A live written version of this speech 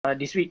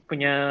This week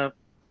punya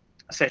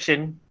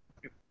session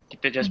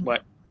kita just buat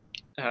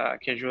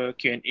casual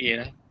Q&A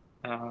lah.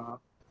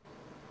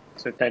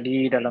 So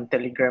tadi dalam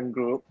Telegram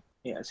group,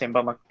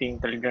 Sembang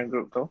Marketing Telegram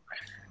group tu,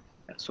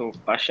 so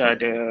Pasha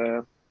ada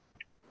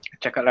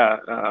cakap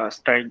lah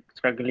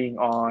struggling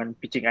on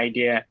pitching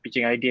idea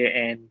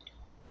and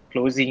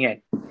closing kan.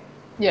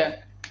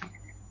 Yeah.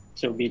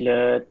 So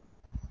bila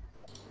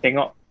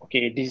tengok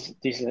okay this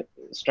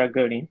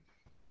struggle ni,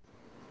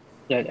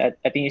 I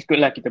think it's good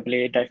lah kita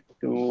boleh dive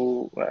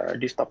to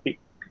this topic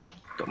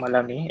untuk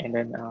malam ni, and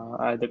then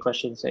other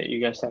questions that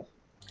you guys have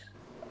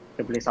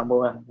kita boleh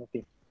sambung lah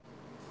nanti.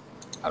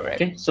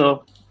 Alright. Okay,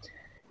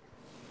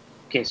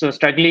 so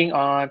struggling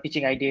on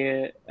pitching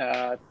idea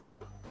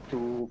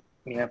to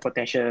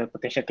potential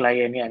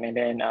client kan, and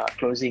then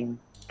closing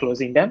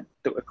them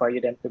to acquire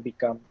them to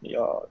become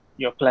your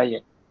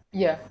client.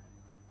 Yeah.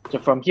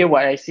 So from here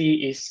what I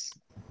see is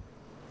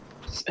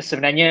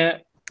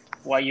sebenarnya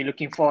what you're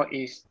looking for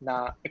is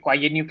nak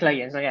acquire new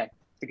clients kan,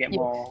 to get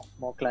more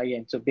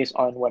clients. So based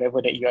on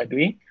whatever that you are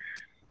doing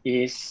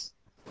is,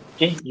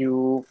 okay,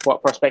 you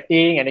buat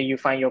prospecting and then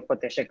you find your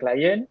potential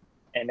client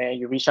and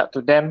then you reach out to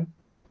them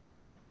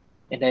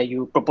and then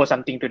you propose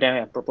something to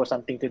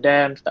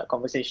them, start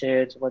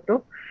conversation semua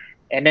tu,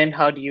 and then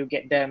how do you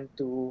get them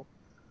to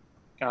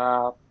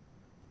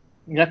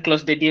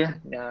close the deal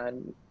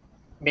and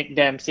make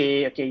them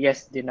say okay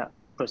yes dia nak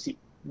proceed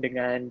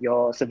dengan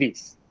your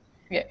service.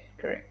 Yeah,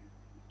 correct.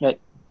 Right.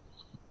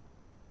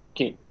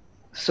 Okay,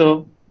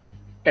 so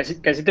kat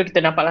situ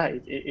kita nampak lah,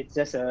 it's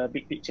just a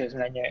big picture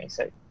sebenarnya.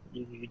 It's like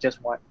you just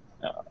want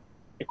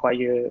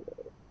acquire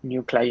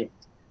new client.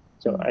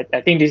 So I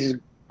think this is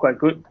quite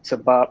good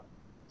sebab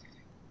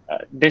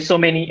there's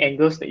so many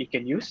angles that you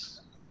can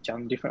use,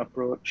 macam different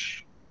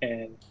approach,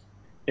 and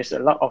there's a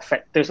lot of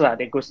factors lah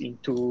that goes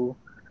into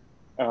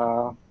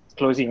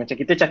closing. Macam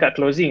kita cakap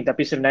closing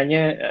tapi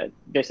sebenarnya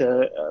there's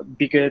a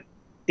bigger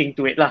thing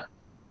to it lah.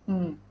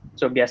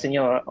 So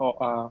biasanya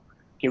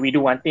okay, we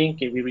do one thing,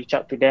 okay, we reach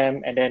out to them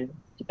and then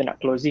kita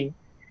nak closing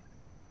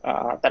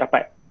tak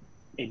dapat,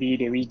 maybe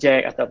they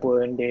reject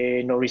ataupun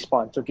they no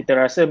response. So kita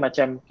rasa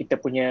macam kita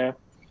punya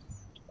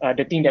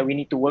the thing that we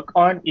need to work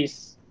on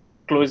is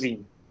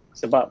closing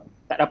sebab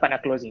tak dapat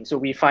nak closing.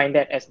 So we find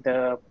that as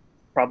the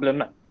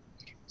problem lah.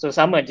 So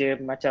sama je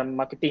macam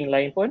marketing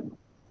lain pun,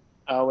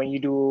 when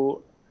you do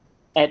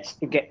ads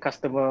to get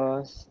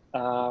customers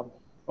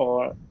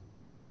or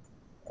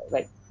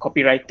like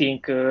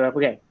copywriting ke apa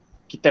kan,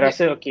 kita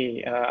rasa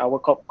okay,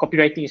 our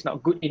copywriting is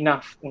not good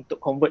enough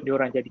untuk convert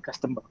diorang jadi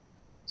customer.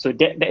 So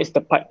that is the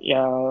part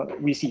yang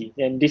we see,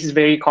 and this is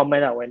very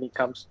common lah when it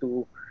comes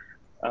to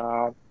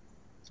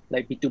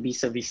like B2B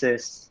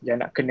services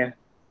yang nak kena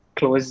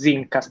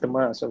closing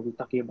customer. So we're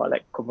talking about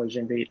like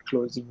conversion rate,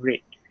 closing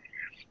rate.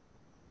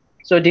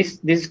 So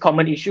this is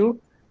common issue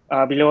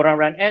bila orang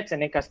run ads and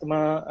then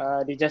customer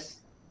they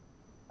just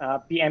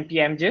PM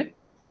je,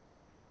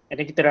 and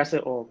then kita rasa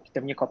oh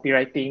kita punya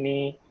copywriting ni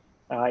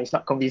it's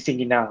not convincing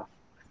enough.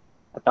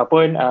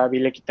 Ataupun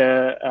bila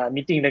kita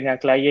meeting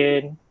dengan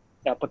klien,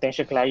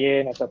 potential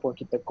client, ataupun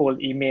kita cold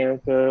email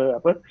ke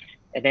apa,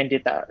 and then dia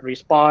tak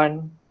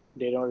respond,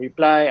 they don't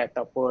reply,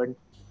 ataupun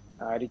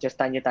dia just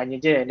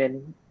tanya-tanya je and then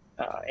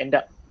end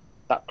up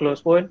tak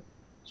close pun.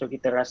 So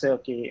kita rasa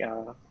okay,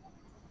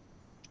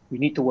 we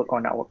need to work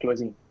on our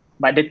closing.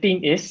 But the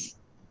thing is,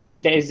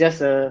 that is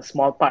just a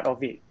small part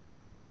of it.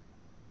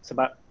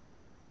 Sebab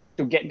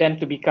to get them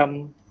to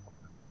become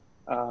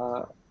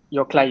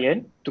your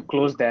client, to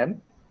close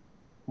them,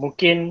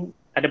 mungkin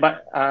ada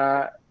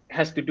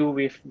has to do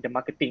with the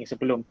marketing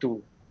sebelum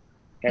tu,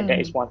 and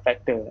that is one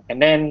factor. And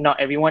then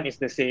not everyone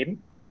is the same.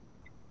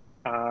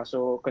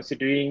 So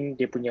considering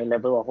dia punya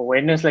level of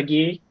awareness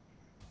lagi,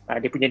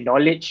 dia punya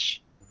knowledge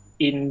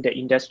in the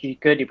industry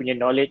ke, dia punya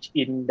knowledge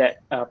in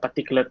that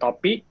particular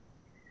topic.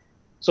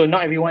 So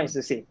not everyone is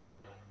the same.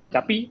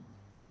 Tapi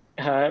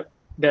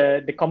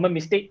the common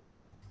mistake,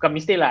 bukan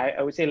mistake lah,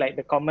 I would say like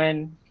the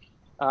common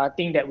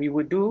thing that we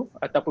would do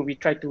ataupun we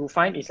try to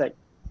find is like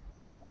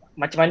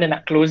macam mana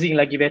nak closing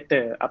lagi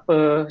better.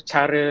 Apa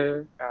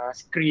cara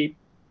script,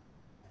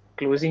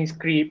 closing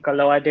script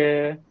kalau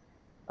ada,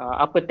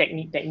 apa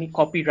teknik-teknik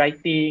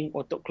copywriting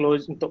untuk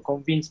close, untuk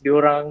convince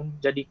diorang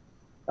jadi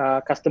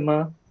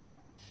customer.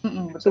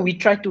 So we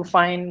try to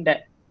find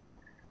that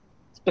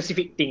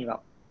specific thing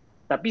lah.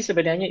 Tapi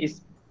sebenarnya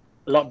is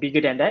a lot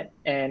bigger than that,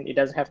 and it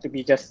doesn't have to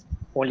be just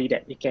only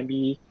that. It can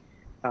be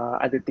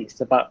other things.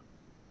 Sebab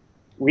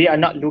we are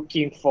not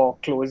looking for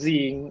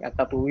closing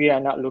ataupun we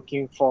are not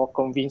looking for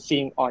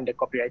convincing on the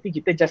copywriting.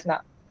 Kita just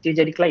nak dia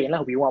jadi client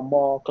lah. We want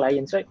more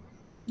clients, right?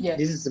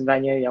 Yes. This is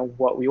sebenarnya yang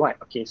what we want.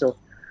 Okay, so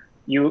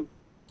you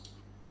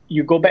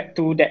go back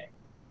to that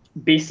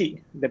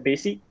basic.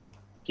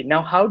 Okay,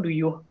 now how do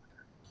you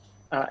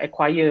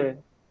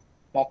acquire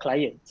more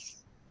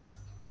clients?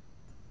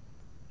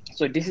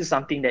 So this is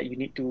something that you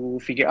need to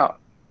figure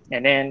out.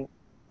 And then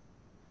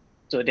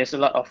so there's a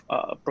lot of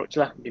approach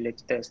lah bila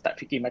kita start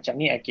fikir macam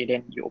ni. Okay,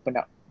 then you open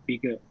up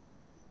bigger.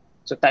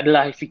 So tak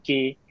adalah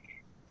fikir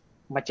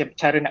macam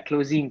cara nak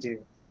closing je.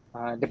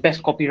 the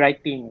best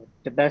copywriting,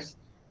 the best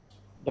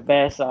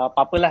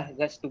apa-apalah,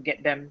 just to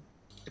get them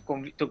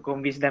to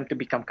convince them to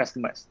become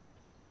customers.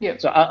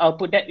 Yep. So I'll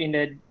put that in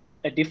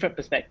a different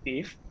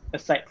perspective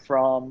aside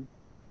from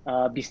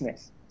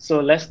business.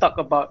 So let's talk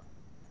about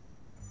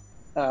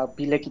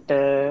bila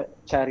kita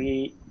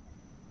cari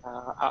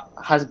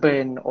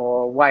husband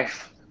or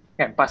wife,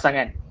 kan,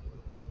 pasangan.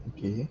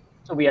 Okay.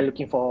 So we are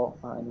looking for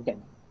kan,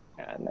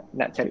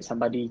 nak cari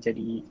somebody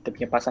jadi kita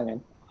punya pasangan.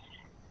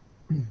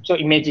 So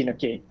imagine,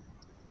 okay,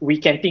 we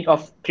can think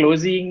of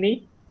closing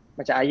ni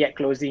macam ayat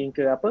closing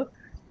ke apa,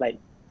 like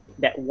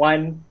that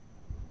one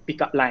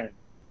pickup line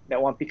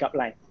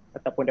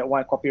ataupun that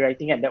one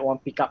copywriting kan, that one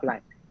pickup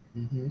line.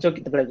 So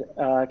kita belajar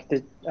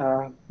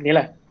ni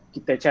lah,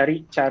 kita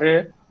cari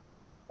cara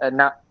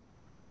nak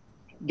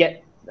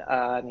get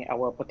ni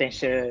our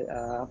potential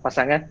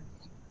pasangan,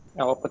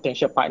 our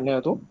potential partner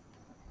tu.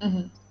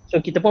 So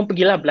kita pun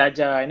pergilah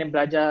belajar,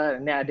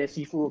 ni ada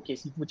Sifu, okay,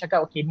 Sifu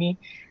cakap okay ni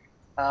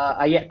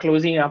ayat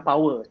closing yang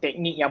power,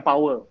 teknik yang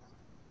power.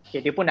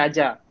 Okay, dia pun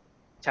ajar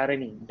cara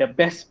ni, the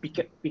best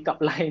pick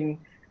up line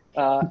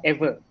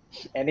ever.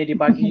 And then dia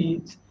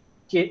bagi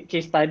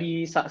case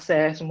study,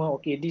 success semua,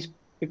 okay, this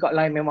pick up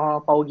line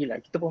memang power gila.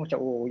 Kita pun macam,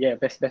 oh yeah,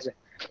 best.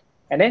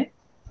 And then,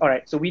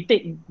 alright, so we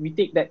take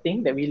that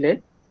thing that we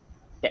learn,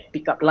 that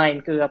pick up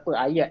line ke apa,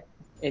 ayat,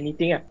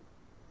 anything lah.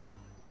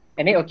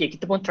 And then, okay,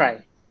 kita pun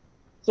try.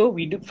 So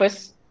we do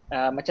first,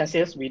 macam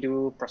sales, we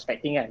do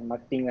prospecting kan,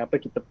 marketing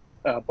apa, kita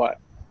buat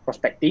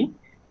prospecting.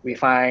 We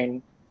find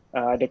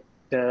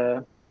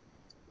the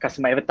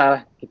customer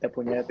avatar, kita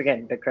punya tu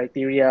kan, the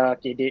criteria,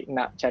 okay, dia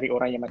nak cari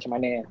orang yang macam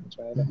mana,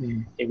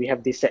 okay, we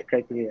have this set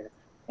criteria.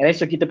 And then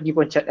so kita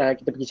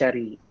pergi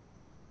cari.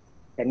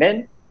 And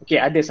then, okay,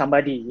 ada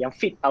somebody yang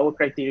fit our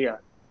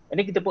criteria.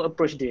 And then kita pun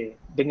approach dia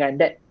dengan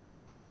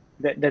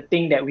the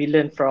thing that we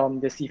learn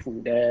from the Sifu,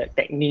 the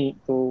technique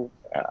to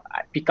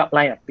pick up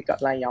line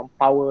yang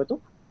power tu.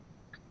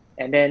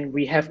 And then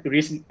we have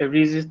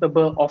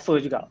irresistible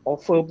offer juga.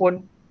 Offer pun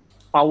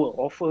power.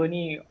 Offer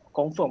ni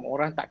confirm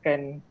orang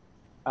takkan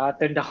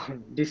turn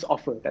down this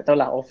offer. Tak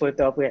tahulah offer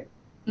tu apa kan.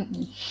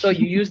 So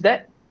you use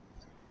that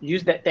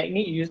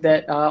technique, use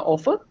that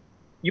offer,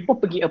 you pun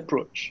pergi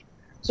approach.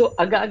 So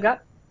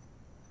agak-agak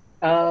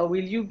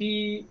will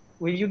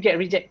you get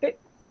rejected?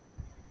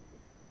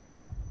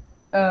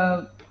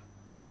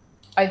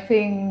 I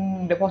think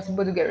the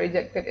possible to get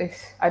rejected is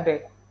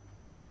ada.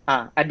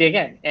 Ada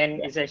kan?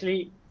 And it's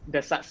actually the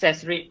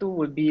success rate tu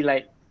would be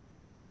like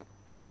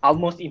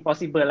almost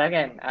impossible lah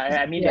kan?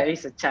 I mean there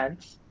is a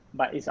chance,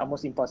 but it's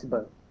almost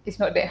impossible. It's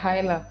not that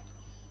high lah.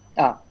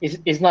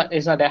 It's not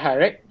that high,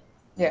 right?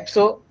 Yeah.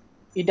 So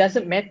it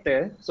doesn't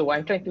matter. So what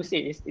I'm trying to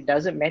say is it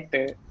doesn't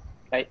matter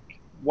like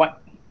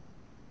what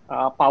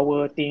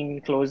power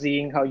thing,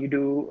 closing, how you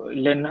do,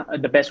 learn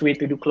the best way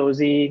to do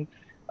closing,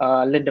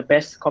 learn the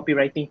best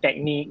copywriting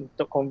technique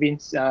to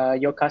convince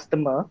your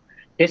customer.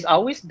 There's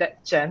always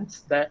that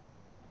chance that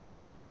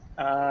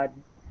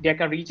they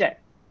can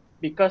reject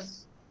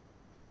because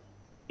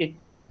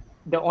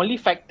the only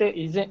factor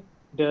isn't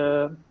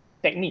the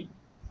technique.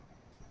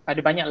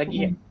 Ada banyak lagi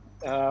kan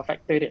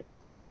factor dia,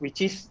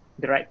 which is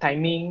the right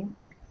timing,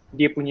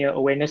 dia punya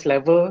awareness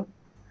level,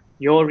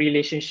 your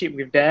relationship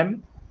with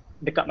them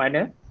dekat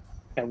mana,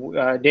 and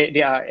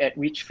they are at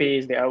which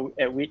phase, they are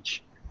at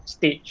which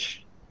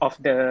stage of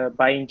the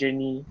buying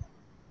journey.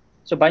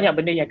 So banyak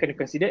benda yang kena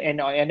consider,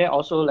 and then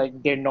also like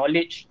their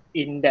knowledge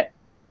in that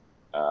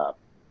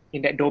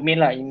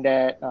domain lah, in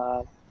that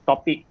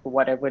topic,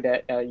 whatever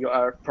that you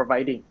are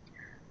providing.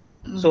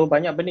 So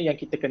banyak benda yang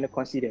kita kena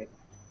consider.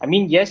 I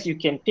mean, yes, you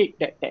can take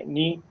that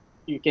technique,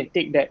 you can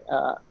take that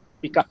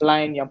pick-up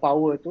line yang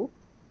power tu,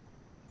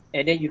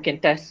 and then you can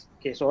test,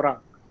 okay, seorang.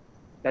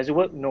 Does it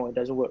work? No, it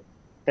doesn't work.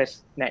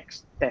 Test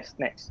next.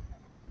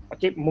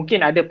 Okay,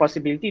 mungkin ada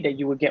possibility that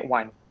you will get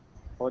 1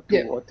 or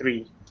 2 or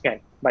 3, kan?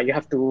 But you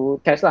have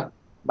to test lah,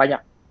 banyak.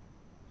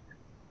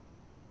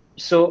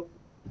 So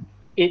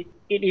it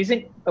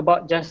isn't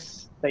about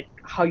just like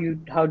how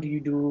do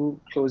you do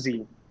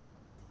closing.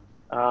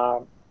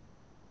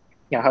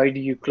 How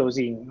do you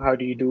closing? How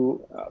do you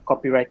do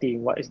copywriting?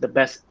 What is the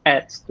best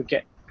ads to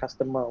get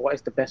customer? What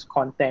is the best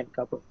content?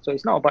 So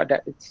it's not about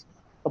that. It's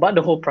about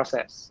the whole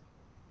process.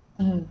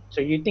 So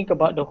you think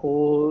about the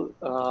whole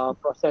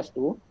process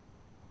too.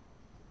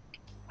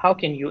 How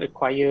can you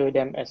acquire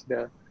them as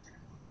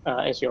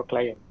your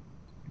client?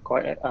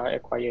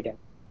 Acquire them.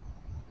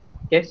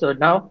 Okay, so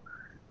now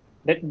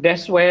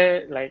that's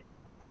where like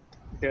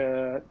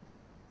the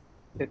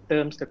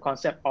terms, the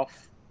concept of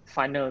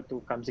funnel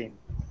tu comes in.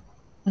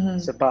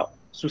 Sebab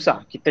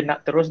susah kita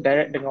nak terus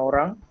direct dengan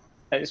orang,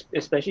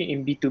 especially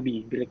in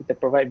B2B, bila kita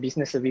provide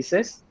business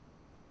services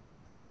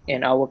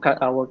and our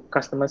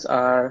customers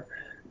are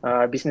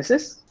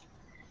businesses,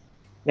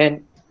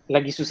 then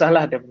lagi susah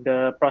lah,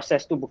 the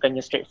process tu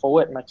bukannya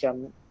straightforward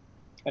macam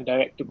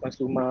direct to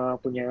consumer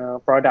punya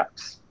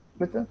products.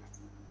 Betul.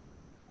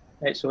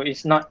 Right, so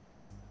it's not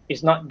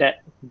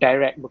that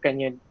direct,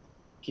 bukannya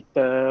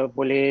kita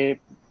boleh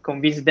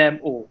convince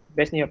them, oh,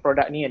 best ni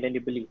produk ni, and then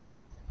dia beli.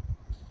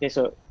 Okay,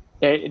 so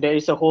there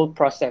is a whole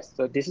process.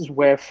 So this is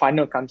where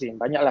funnel comes in.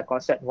 Banyaklah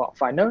konsep buat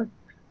funnel.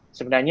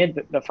 Sebenarnya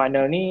the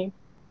funnel ni,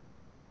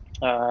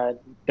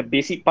 the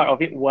basic part of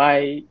it,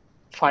 why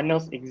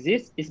funnels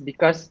exist is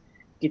because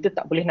kita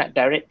tak boleh nak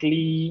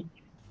directly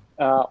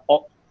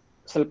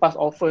selepas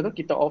offer tu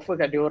kita offer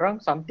kat dia orang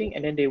something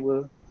and then they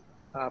will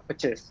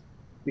purchase.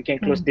 We can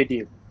close the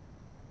deal.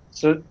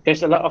 So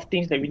there's a lot of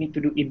things that we need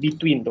to do in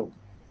between tu.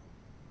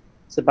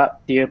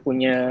 Sebab dia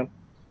punya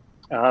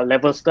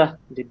levels lah,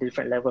 the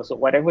different levels. So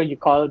whatever you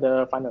call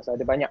the funnels,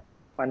 ada banyak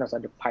funnels,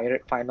 ada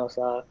pirate funnels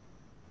lah,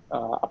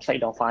 upside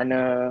down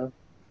funnel,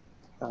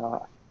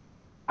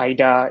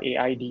 AIDA,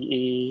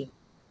 AIDA.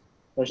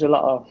 There's a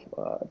lot of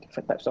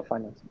different types of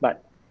funnels,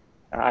 but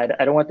I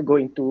don't want to go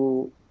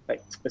into like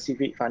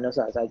specific funnels.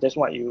 I just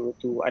want you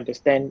to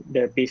understand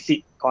the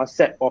basic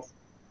concept of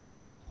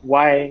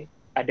why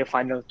ada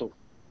funnel tu.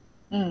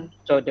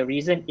 So the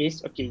reason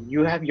is, okay,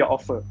 you have your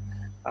offer.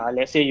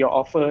 Let's say your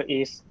offer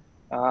is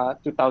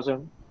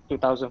 2005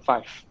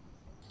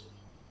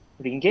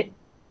 ringgit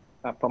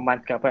per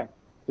month ke apa,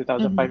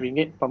 2005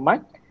 ringgit per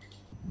month,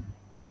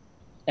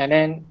 and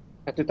then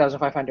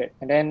 2500,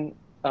 and then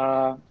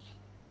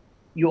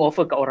you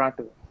offer ke orang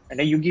tu, and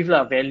then you give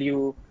lah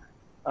value,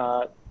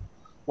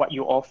 what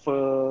you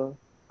offer,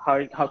 how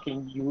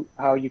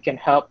you can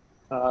help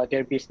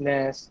their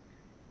business,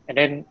 and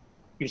then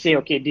you say,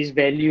 okay, this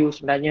value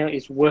sebenarnya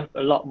is worth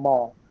a lot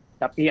more,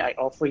 tapi I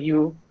offer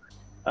you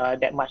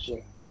that much je,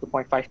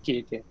 2.5k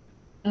je.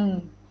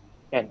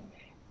 Kan?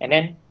 And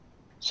then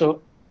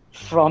so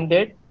from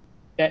that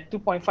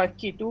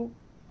 2.5k tu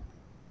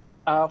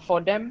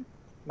for them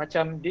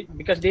macam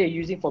because they are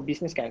using for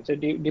business kan, so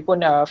they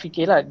pun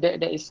fikir lah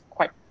that is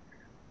quite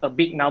a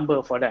big number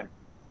for them.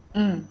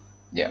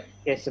 Yeah.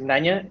 Okay,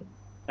 sebenarnya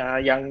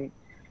yang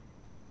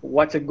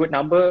what's a good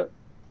number,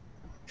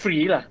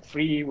 free lah,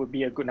 free would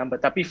be a good number,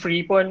 tapi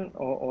free pun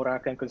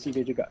orang akan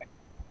consider juga.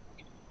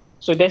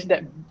 So there's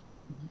that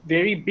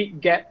very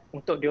big gap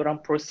untuk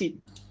diorang proceed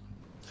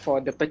for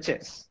the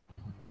purchase.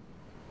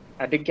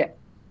 Ada gap.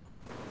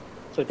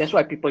 So that's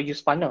why people use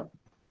funnel,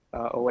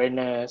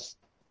 awareness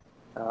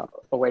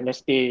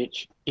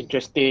stage,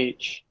 interest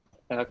stage,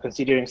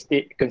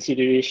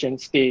 consideration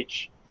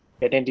stage,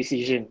 and then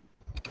decision.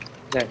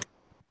 Right.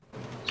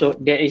 So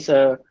there is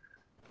a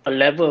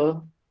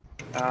level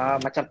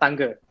macam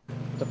tangga,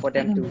 so for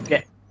them to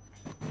get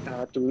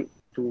to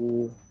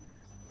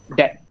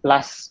that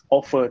last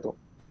offer tu.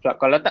 So,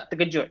 kalau tak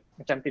terkejut,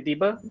 macam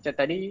tiba-tiba macam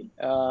tadi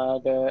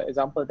the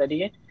example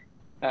tadi kan,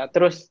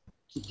 terus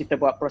kita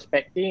buat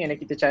prospecting and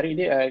then kita cari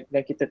dia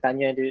dan kita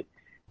tanya dia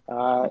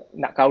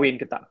nak kahwin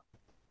ke tak,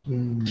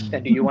 dan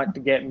do you want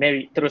to get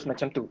married, terus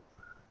macam tu.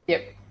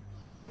 Yep.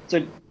 So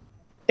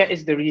that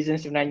is the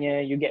reason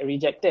sebenarnya you get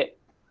rejected.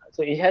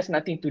 So it has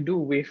nothing to do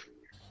with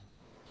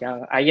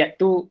yang ayat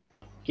tu,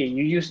 okay,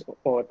 you use,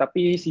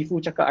 tapi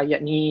Sifu cakap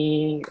ayat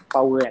ni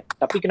power kan,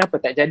 tapi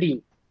kenapa tak jadi?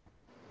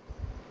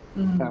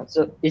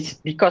 So it's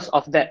because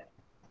of that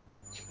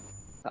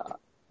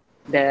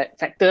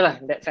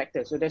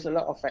factor. So there's a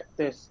lot of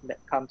factors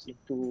that comes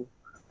into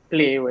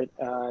play with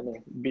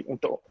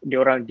untuk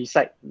diorang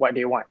decide what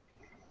they want.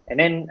 And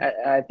then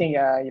I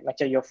think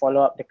macam your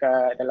follow up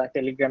dekat dalam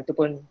Telegram tu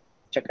pun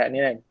cakap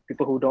ni kan,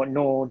 people who don't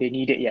know they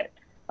need it yet.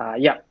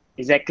 Yeah,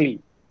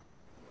 exactly.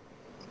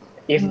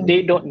 If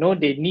they don't know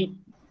they need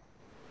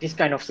this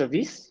kind of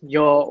service,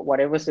 your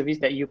whatever service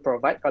that you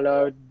provide,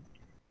 kalau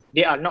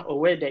they are not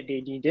aware that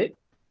they need it,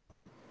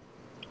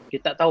 dia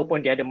tak tahu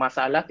pun dia ada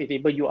masalah,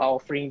 tiba-tiba you are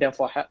offering them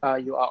for help,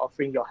 you are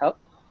offering your help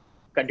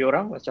kat dia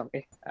orang, macam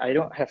I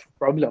don't have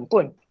problem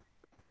pun,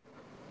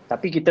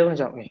 tapi kita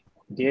macam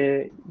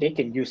they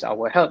can use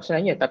our help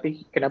sebenarnya,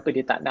 tapi kenapa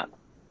dia tak nak?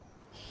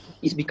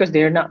 It's because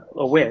they are not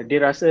aware. Dia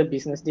rasa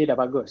business dia dah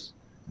bagus.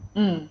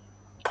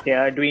 They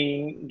are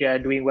doing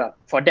well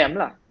for them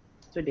lah.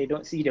 So they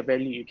don't see the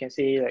value. You can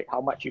say like how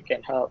much you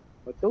can help,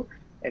 betul?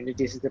 And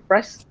this is the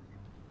price.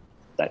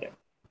 Tak ada.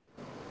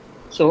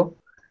 So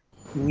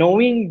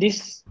knowing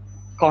this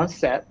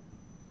concept,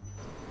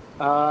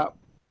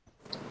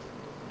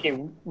 okay,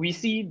 we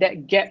see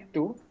that gap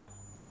tu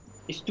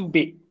is too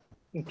big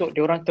untuk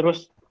diorang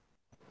terus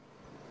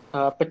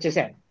purchase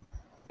kan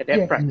at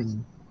that price.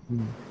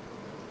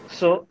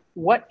 So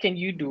what can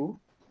you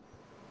do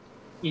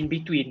in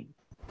between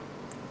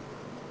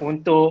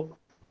untuk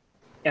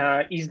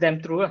ease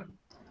them through lah?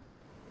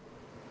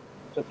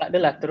 So tak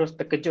adalah terus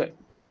terkejut.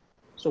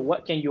 So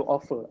what can you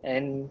offer?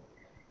 And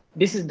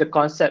this is the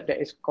concept that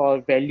is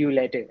called value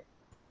ladder.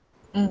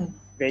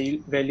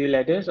 Value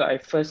ladder. So I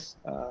first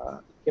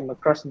came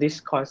across this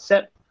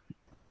concept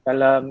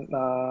dalam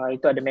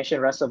itu ada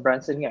mention Russell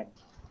Brunson kan.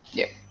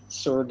 Yeah.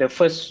 So the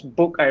first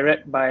book I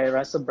read by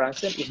Russell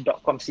Brunson is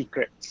 .com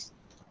Secrets.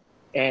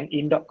 And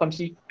in .com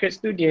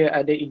Secrets tu dia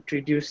ada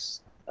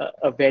introduce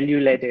a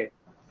value ladder.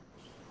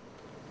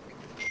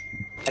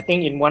 I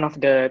think in one of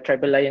the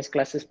Tribal Alliance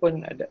classes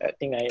pun I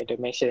think I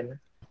ada mention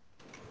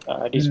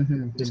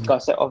this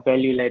concept of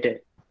value ladder.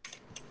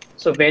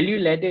 So value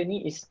ladder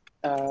ni is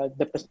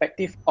the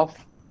perspective of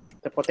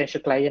the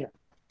potential client.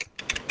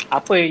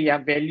 apa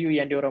yang value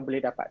yang diorang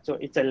boleh dapat. So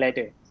it's a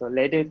ladder. So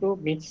ladder tu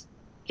means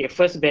okay,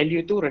 first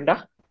value tu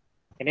rendah,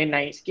 and then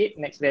naik sikit,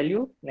 next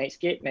value, naik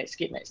sikit, naik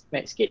sikit,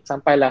 naik sikit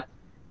sampailah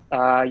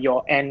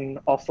your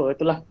end offer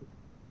tu lah.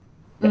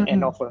 The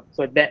end offer.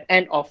 So that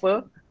end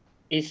offer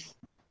is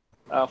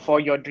for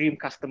your dream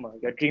customer.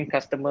 Your dream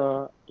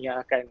customer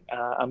yang akan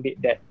ambil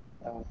that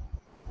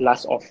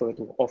last offer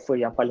tu, offer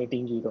yang paling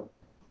tinggi tu.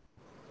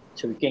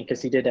 So we can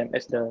consider them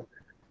as the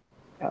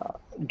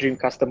dream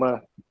customer.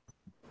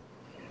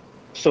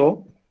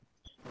 So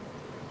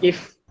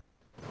if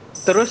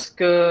terus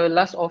ke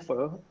last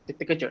offer,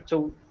 kita kejut.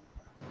 So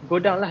go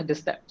down lah the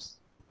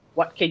steps.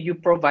 What can you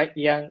provide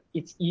yang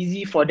it's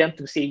easy for them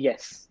to say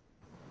yes?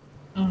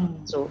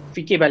 So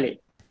fikir balik.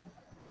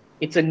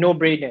 It's a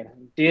no-brainer.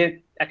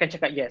 Dia akan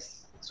cakap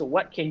yes. So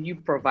what can you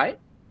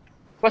provide?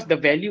 Because the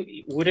value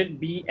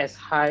wouldn't be as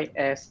high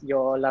as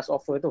your last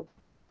offer tu.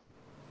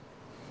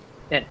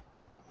 Then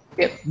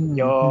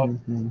your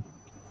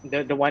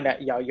the one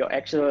that your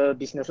actual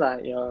business lah,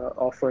 your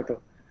offer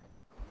tu.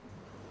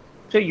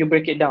 So you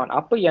break it down.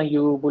 Apa yang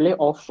you boleh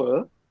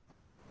offer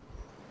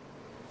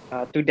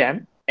to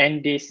them,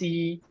 and they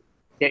see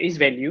there is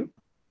value,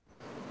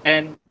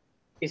 and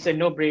it's a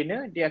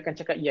no-brainer. Dia akan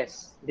cakap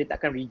yes. Dia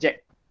takkan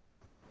reject.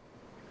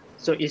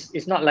 So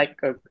it's not like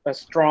a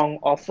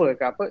strong offer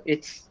ke apa.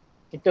 It's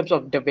in terms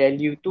of the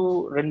value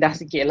tu rendah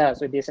sikit lah.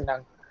 So dia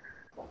senang.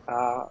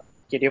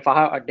 Okay, dia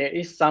faham there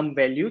is some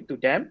value to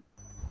them,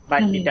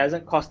 but it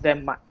doesn't cost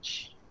them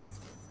much.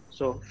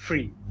 So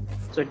free.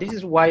 So this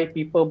is why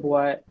people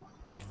buat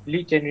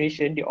lead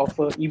generation, they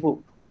offer ebook.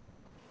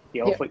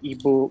 They offer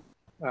ebook,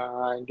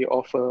 they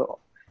offer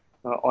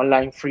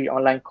free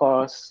online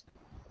course,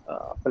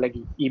 apa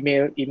lagi,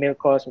 email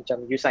course,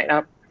 macam you sign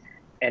up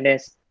and then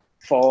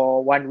for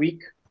 1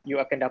 week you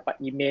akan dapat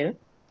email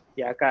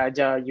yang akan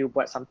ajar you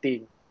buat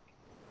something.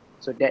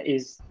 So that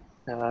is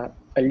a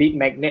lead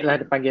magnet lah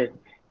dia panggil.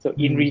 So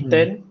in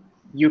return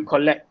you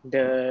collect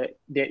the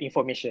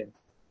information.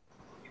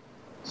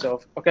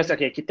 So because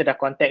okay, kita dah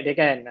contact dia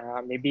kan,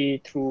 maybe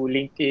through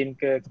LinkedIn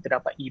ke,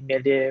 kita dapat email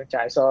dia, macam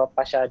I saw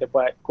Pasha ada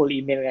buat cold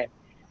email kan.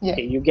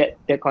 Okay, you get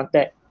the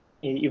contact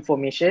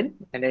information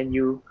and then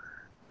you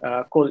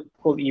cold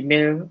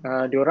email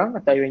diorang,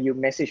 atau you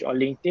message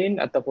on LinkedIn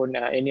ataupun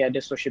any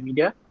other social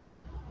media.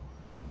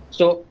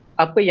 So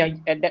apa yang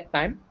at that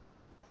time,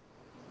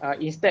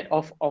 instead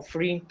of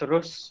offering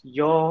terus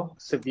your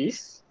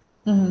service,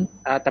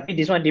 tapi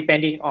this one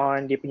depending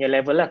on dia punya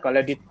level lah.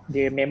 Kalau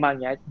dia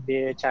memang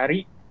dia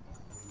cari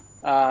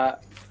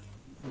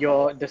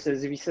the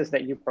services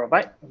that you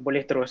provide,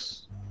 boleh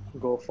terus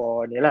go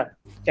for ni lah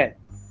kan,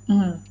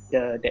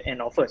 the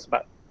end offer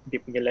sebab dia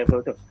punya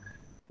level tu.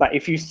 But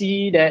if you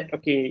see that,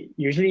 okay,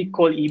 usually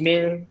cold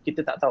email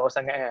kita tak tahu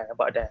sangat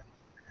about that.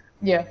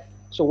 Yeah.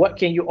 So what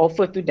can you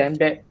offer to them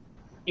that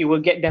it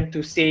will get them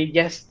to say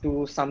yes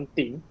to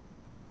something,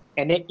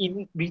 and then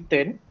in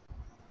return,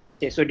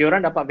 okay, so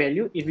diorang dapat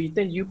value, in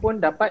return you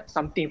pun dapat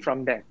something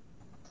from them.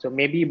 So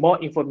maybe more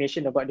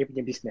information about dia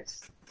punya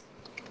business.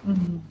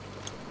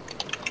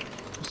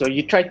 So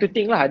you try to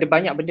think lah, ada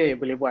banyak benda yang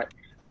boleh buat.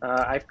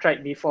 I've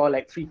tried before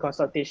like free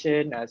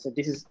consultation. So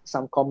this is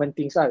some common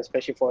things lah,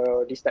 especially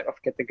for this type of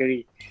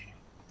category.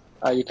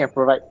 You can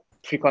provide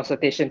free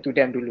consultation to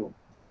them dulu.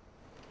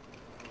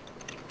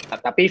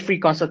 Tapi free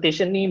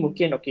consultation ni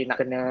mungkin okay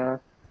nak kena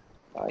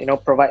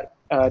provide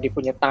dia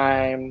punya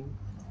time.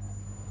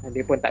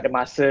 Dia pun tak ada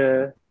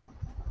masa.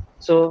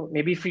 So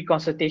maybe free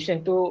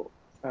consultation tu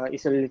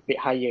is a little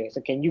bit higher.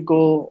 So can you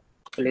go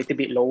a little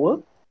bit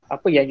lower?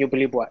 Apa yang you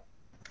boleh buat?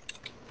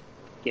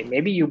 Okay,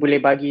 maybe you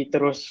boleh bagi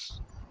terus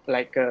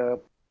like a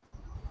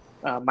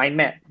mind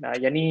map.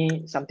 Yang ni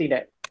something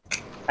that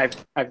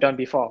I've done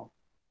before.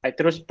 I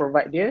terus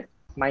provide dia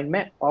mind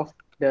map of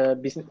the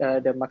business,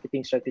 the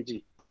marketing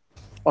strategy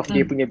of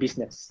dia punya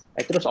business.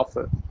 I terus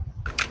offer.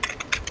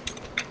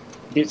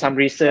 Did some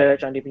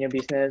research on dia punya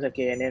business,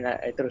 okay, and then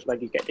I terus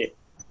bagi kat dia.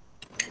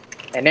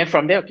 And then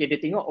from there, okay, dia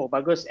tengok, oh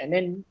bagus, and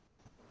then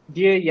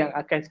dia yang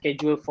akan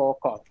schedule for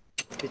call.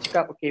 Dia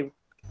cakap, okay,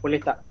 boleh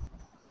tak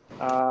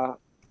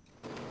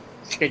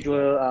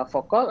schedule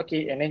for call,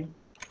 okay, and then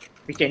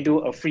we can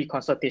do a free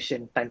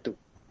consultation time too.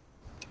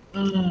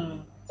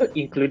 So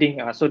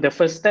including, so the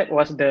first step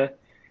was the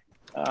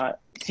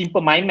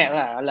simple mind map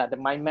lah. The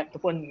mind map tu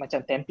pun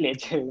macam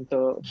template je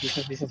untuk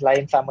business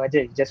lain, sama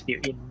je, you just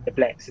fill in the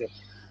blanks.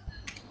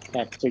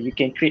 So you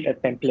can create a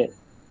template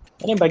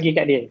and then bagi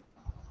kat dia.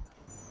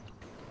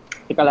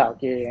 Cakap lah,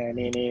 okay,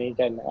 ni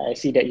kan, I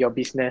see that your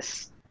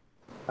business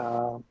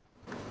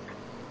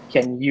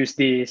can use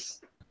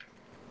this,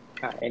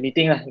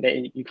 anything lah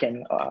that you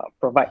can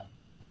provide.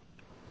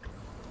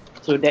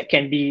 So that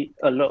can be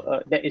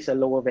that is a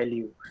lower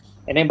value,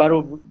 and then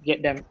baru get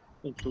them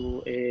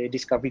into a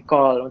discovery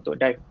call untuk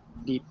dive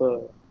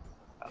deeper,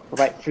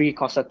 provide free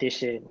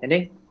consultation, and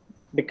then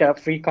dekat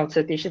free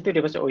consultation tu dia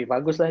rasa, oh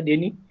bagus lah dia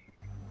ni,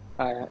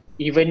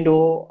 even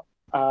though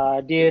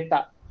dia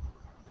tak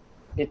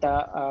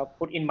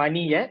put in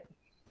money yet,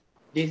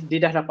 dia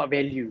dah dapat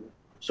value.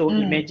 So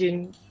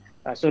imagine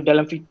So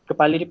dalam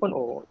kepala dia pun,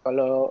 oh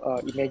kalau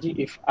imagine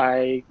if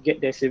I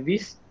get the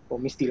service, oh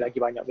mesti lagi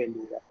banyak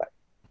value dapat.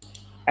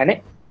 And then,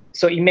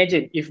 so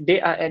imagine if they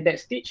are at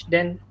that stage,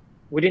 then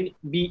wouldn't it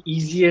be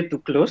easier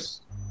to close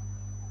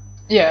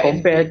Yeah,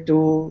 compared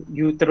to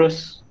you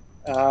terus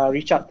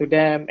reach out to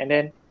them and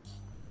then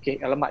okay,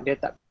 alamak dia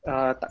tak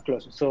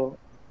close. So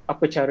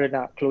apa cara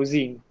nak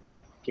closing?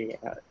 Okay,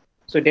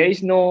 so there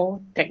is no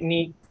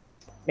technique.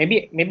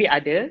 Maybe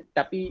ada,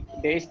 tapi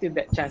there is still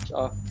that chance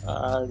of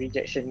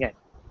rejection kan.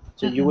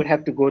 So you would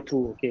have to go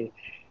through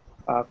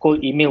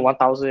cold email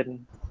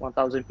 1,000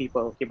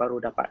 people, okay,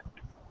 baru dapat.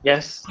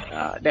 Yes,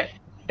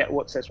 that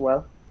works as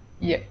well.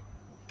 yeah.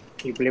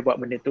 You boleh buat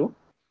benda tu.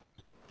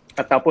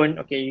 Ataupun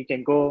okay, you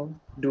can go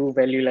do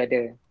value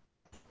ladder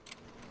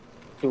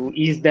to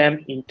ease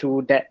them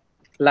into that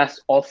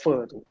last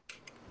offer tu.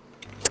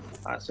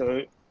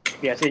 So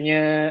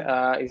biasanya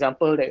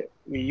example that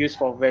we use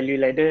for value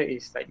ladder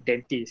is like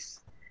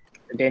dentist.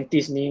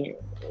 Dentist ni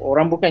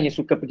orang bukannya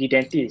suka pergi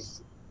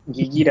dentist,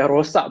 gigi dah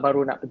rosak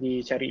baru nak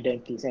pergi cari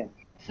dentist kan.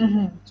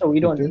 So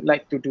we don't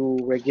like to do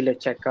regular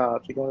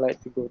checkups, we don't like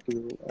to go to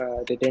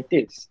the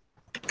dentist.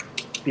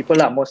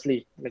 People are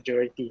mostly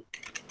majority.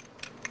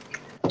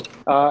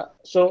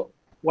 So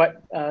what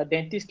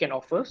dentist can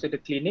offer, so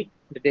the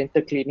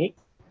dental clinic,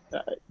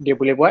 dia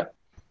boleh buat,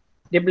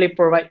 dia boleh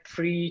provide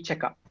free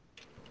checkup.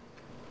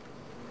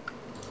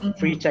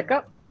 Free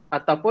checkup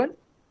ataupun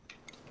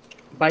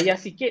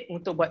bayar sikit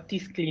untuk buat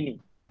teeth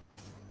cleaning.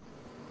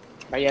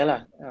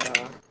 Bayarlah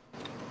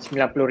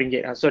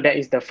RM90. So that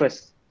is the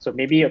first. So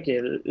maybe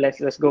okay,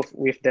 let's go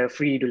with the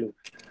free dulu.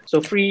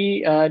 So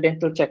free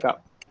dental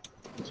checkup.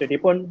 So dia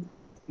pun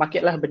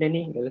market lah benda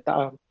ni. Dia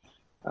letak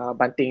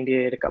banting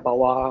dia dekat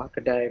bawah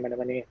kedai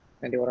mana-mana.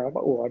 Nanti orang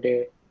nampak, oh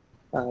ada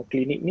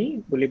klinik ni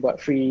boleh buat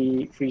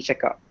free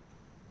checkup.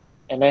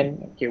 And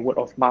then okay,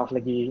 word of mouth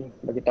lagi,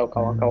 bagi tahu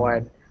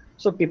kawan-kawan.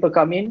 So people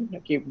come in,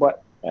 okay,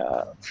 buat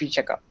free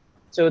checkup.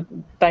 So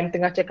time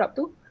tengah checkup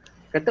tu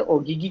kata,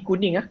 oh gigi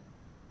kuning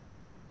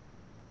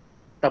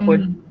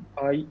ataupun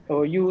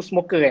oh you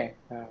smoker dia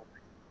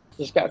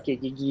cakap okay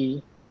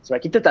gigi,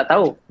 sebab kita tak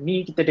tahu,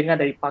 ni kita dengar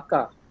dari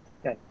pakar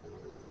kan.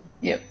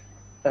 Yep.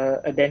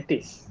 A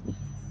dentist.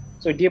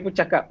 So dia pun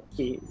cakap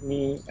okay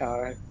ni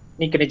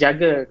kena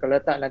jaga, kalau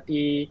tak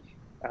nanti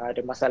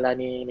ada masalah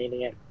ni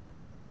kan.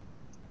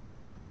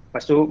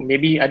 Lepas tu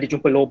maybe ada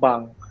jumpa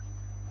lubang,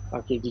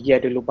 okay gigi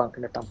ada lubang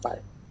kena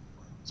tampal.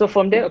 So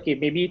from there okay,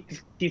 maybe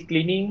teeth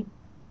cleaning,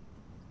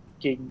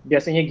 okay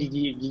biasanya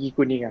gigi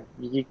kuning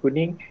gigi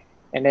kuning.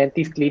 And then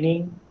teeth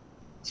cleaning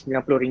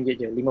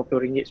RM90 je,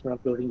 RM50,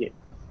 RM90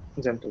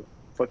 macam tu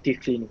for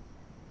teeth cleaning.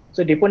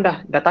 So dia pun dah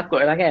takut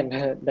lah kan,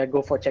 dah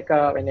go for check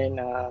up and then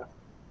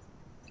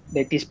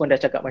dentist pun dah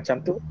cakap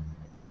macam tu.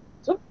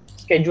 So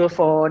schedule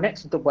for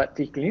next untuk buat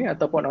teeth cleaning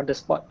ataupun on the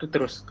spot tu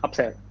terus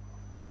upsell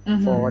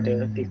for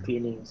the teeth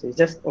cleaning. So it's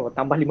just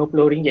tambah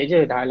RM50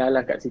 je dah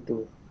ala-ala kat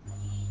situ.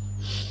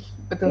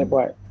 Betul. Dia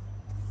buat.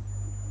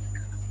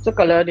 So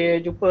kalau dia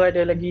jumpa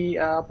ada lagi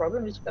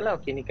problem, dia cakap lah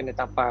okay ni kena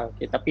tampal,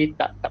 okay, tapi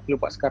tak perlu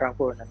buat sekarang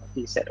pun,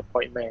 nanti set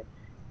appointment.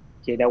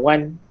 Okay, that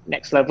one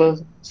next level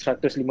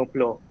RM150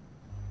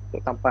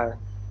 untuk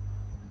tampal.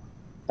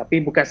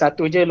 Tapi bukan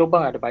satu je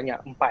lubang, ada banyak,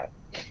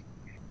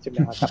 4.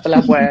 Cuma tak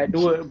apalah,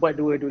 buat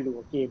dua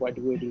dulu. Okay, buat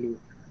 2 dulu.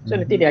 So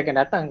nanti dia akan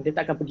datang, dia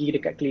tak akan pergi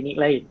dekat klinik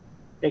lain,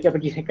 dia akan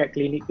pergi dekat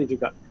klinik tu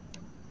juga.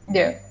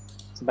 Yeah.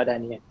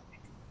 Sebadan ni kan.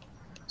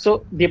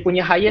 So dia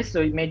punya highest, so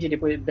imagine dia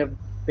punya the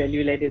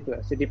value ladder tu.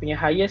 So dia punya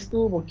highest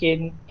tu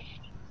mungkin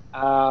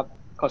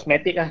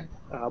kosmetik lah,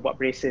 buat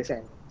braces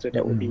kan. So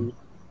that would be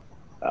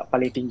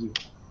paling tinggi.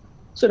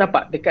 So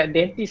nampak dekat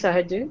dentist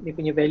sahaja dia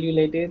punya value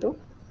ladder tu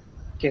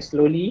can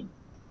slowly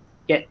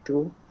get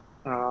to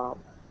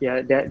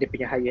dia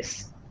punya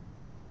highest.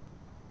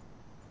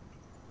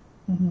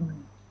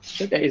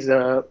 So that is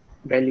a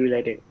value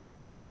ladder.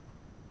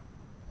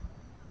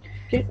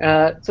 Okay,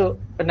 so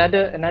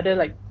another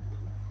like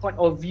point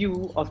of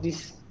view of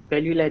this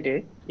value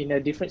ladder in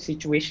a different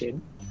situation.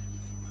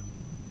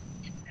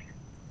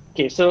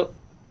 Okay, so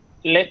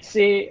let's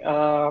say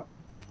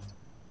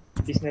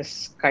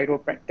business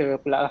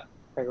chiropractor pula lah,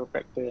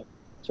 chiropractor.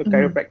 So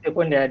chiropractor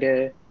pun dia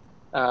ada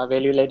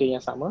value ladder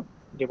yang sama,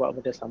 dia buat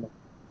benda sama.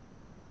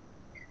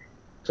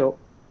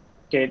 So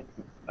okay,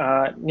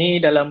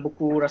 ni dalam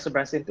buku Russell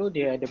Brunson tu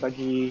dia ada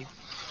bagi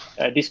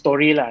this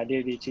story lah,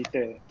 dia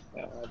cerita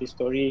this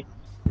story.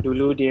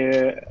 Dulu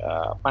dia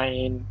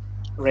main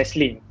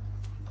wrestling.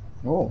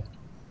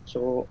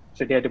 So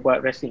dia ada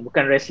buat wrestling,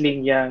 bukan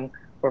wrestling yang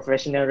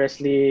professional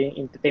wrestling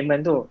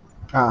entertainment tu.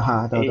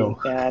 Tahu.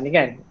 Ni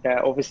kan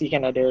overseas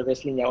kan ada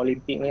wrestling yang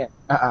Olimpik ni kan.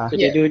 So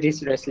Yeah. dia do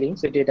this wrestling,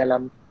 so dia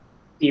dalam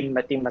team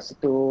masa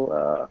tu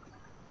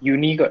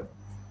uni kot,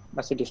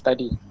 masa dia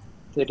study.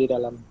 So dia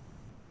dalam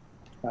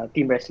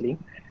team wrestling.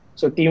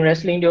 So team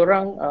wrestling dia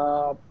orang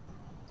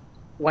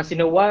once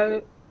in a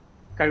while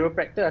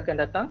chiropractor akan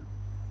datang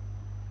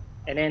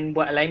and then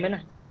buat alignment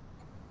lah,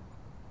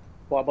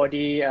 buat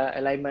body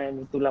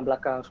alignment, tulang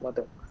belakang semua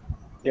tu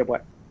dia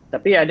buat.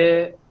 Tapi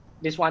ada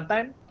this one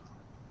time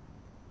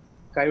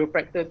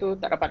chiropractor tu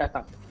tak dapat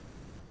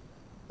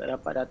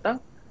datang.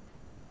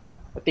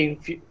 I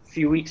think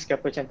few weeks ke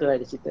apa macam tu lah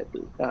dia cerita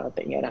tu. Tak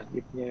ingat lah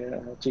dia punya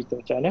cerita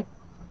macam mana.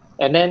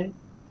 And then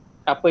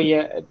apa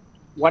ya,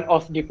 one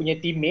of dia punya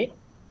teammate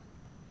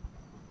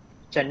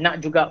macam nak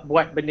juga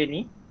buat benda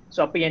ni.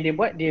 So apa yang dia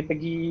buat, dia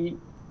pergi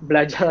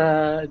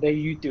belajar dari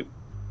YouTube.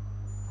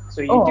 So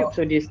YouTube,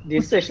 so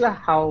dia search lah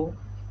how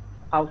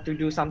to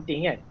do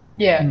something kan.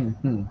 Yeah.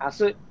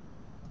 So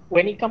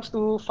when it comes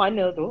to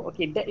funnel tu,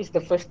 okay, that is the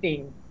first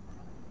thing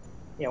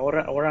yang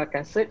orang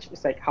akan search.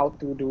 It's like how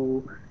to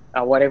do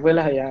whatever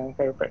lah yang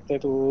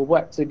chiropractor tu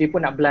buat. So dia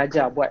pun nak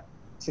belajar buat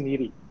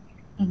sendiri.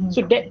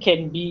 So that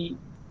can be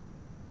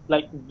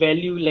like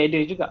value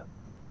ladder juga,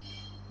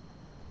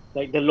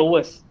 like the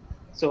lowest.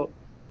 So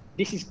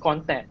this is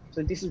content.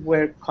 So this is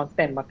where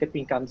content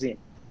marketing comes in.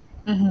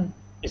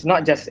 It's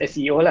not just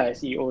SEO lah.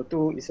 SEO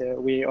tu is a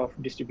way of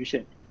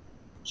distribution.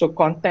 So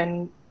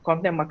content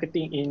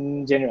marketing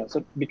in general.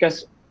 So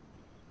because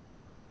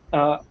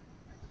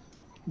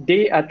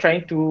they are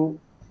trying to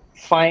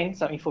find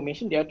some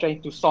information, they are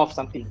trying to solve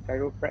something.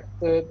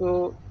 Chiropractor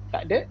tu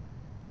tak ada.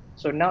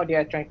 So now they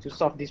are trying to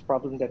solve this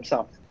problem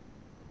themselves.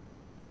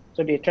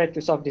 So they try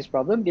to solve this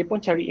problem, dia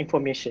pun cari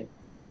information.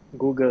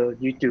 Google,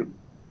 YouTube.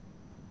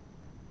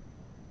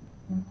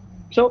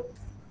 So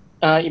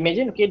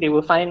imagine, okay, they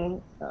will find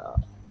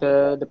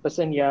the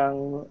person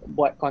yang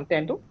buat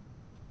content tu.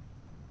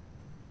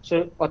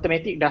 So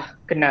automatic dah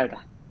kenal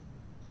dah.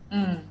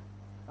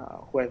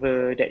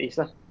 Whoever that is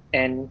lah.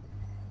 And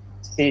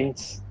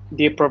since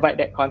they provide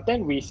that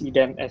content, we see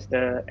them as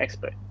the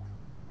expert.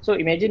 So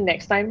imagine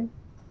next time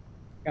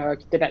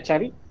kita nak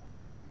cari,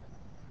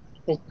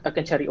 kita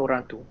akan cari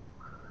orang tu.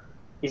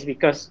 It's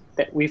because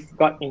that we've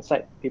got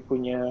inside dia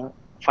punya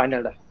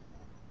funnel lah.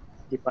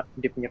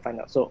 Dia punya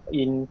funnel. So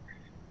in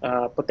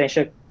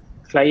potential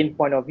client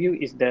point of view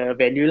is the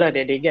value lah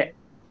that they get.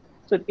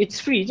 So it's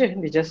free je.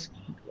 They just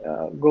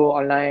go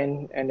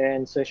online and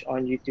then search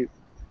on YouTube.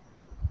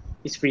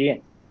 It's free kan?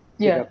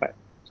 Yeah. Dapat.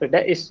 So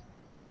that is,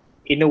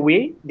 in a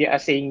way, they are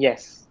saying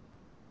yes.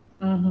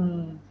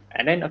 And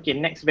then, okay,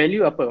 next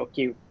value apa?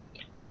 Okay,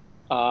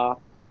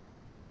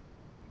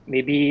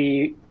 maybe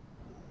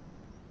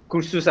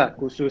kursus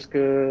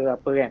ke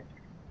apa kan,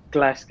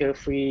 kelas ke,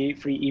 free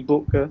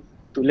ebook ke,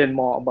 to learn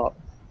more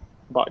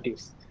about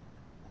this.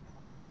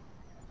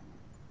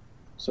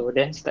 So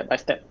then step by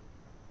step,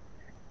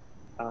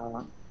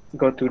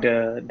 go to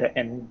the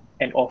end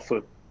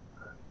offer.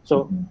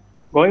 So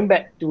going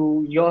back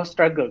to your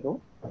struggle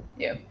though,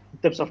 Yeah. in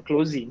terms of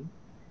closing,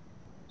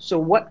 so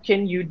what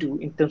can you do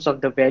in terms of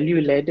the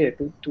value ladder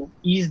to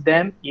ease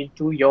them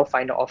into your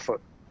final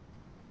offer?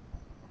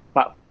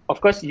 But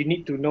of course, you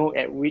need to know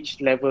at which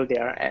level they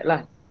are at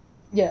lah.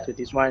 Yeah. So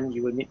this one,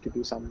 you will need to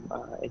do some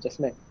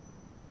adjustment.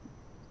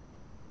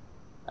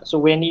 So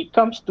when it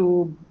comes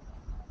to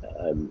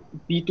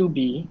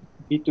B2B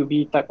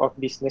type of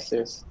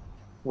businesses,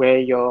 where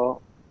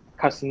your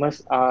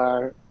customers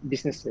are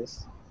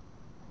businesses,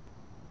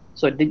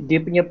 so dia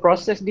punya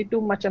proses dia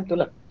tu macam tu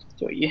lah.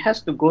 So it has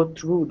to go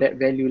through that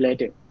value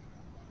ladder.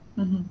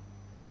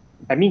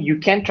 I mean, you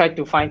can try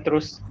to find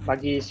terus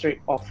bagi straight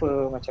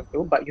offer macam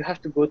tu, but you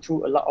have to go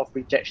through a lot of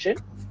rejection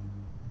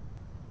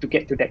to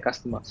get to that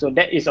customer. So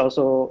that is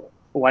also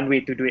one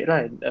way to do it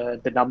lah.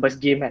 The numbers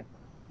game kan.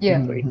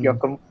 Yeah. So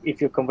if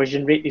your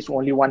conversion rate is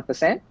only 1%,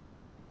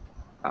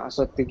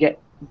 so to get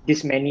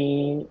this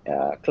many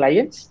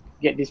clients,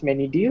 get this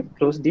many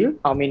close deal,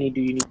 how many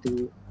do you need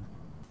to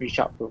reach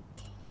out to?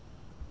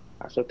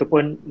 So tu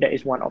pun, that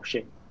is one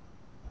option.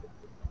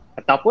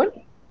 Ataupun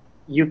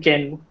you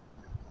can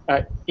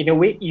in a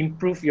way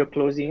improve your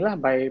closing lah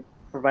by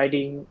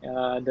providing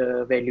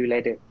the value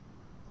ladder.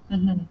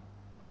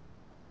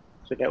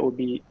 So that would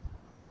be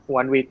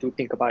one way to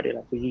think about it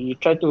lah. So you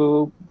try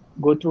to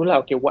go through lah,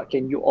 okay, what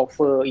can you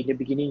offer in the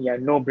beginning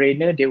yang no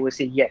brainer, they will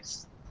say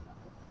yes.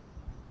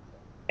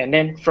 And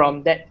then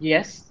from that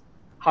yes,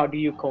 how do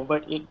you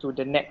convert it to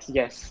the next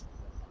yes,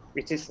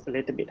 which is a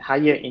little bit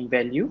higher in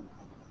value,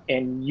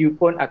 and you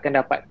pun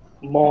akan dapat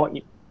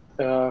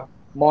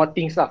more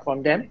things lah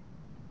from them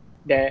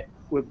that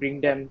will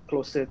bring them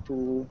closer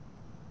to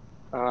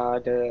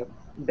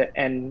the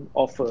end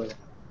offer.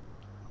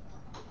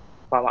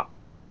 Faham tak?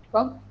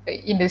 Well,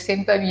 in the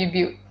same time, you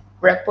build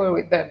rapport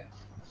with them.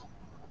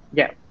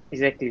 Yeah,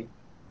 exactly.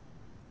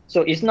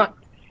 So it's not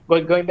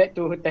going back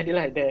to tadi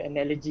lah, the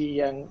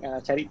analogy yang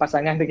cari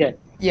pasangan tu kan.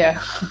 Yeah.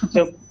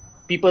 So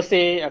people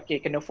say,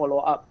 okay, kena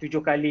follow up 7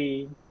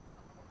 kali,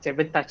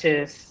 7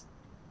 touches.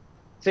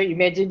 So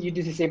imagine you do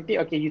the same thing.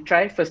 Okay, you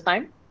try first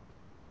time,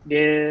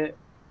 dia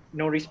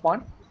no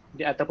response,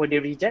 ataupun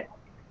dia reject,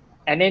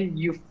 and then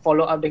you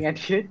follow up dengan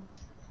dia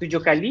 7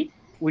 kali.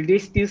 Will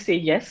they still say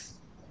yes?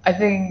 I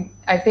think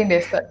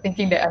they start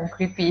thinking that I'm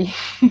creepy.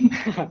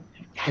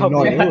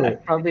 Probably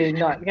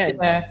not kan?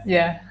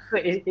 Yeah. So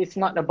it's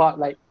not about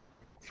like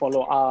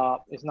follow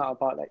up. It's not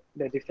about like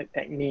the different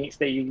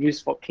techniques that you use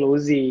for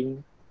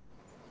closing.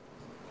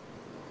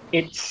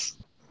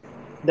 It's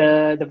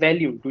the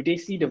value. Do they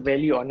see the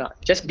value or not?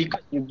 Just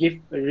because you give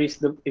a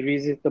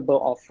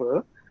irresistible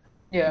offer,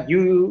 Yeah.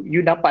 you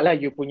dapat lah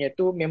you punya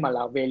tu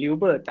memanglah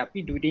valuable,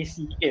 tapi do they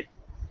see it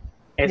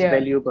as Yeah.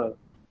 valuable?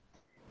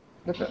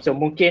 Betul. So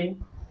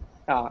mungkin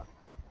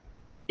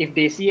if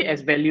they see it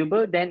as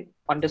valuable, then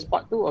on the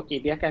spot tu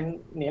okay dia akan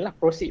ni lah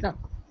proceed lah.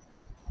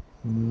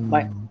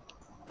 But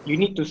you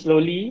need to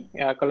slowly,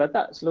 kalau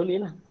tak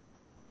slowly lah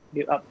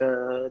build up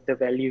the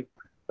value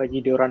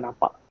bagi dia orang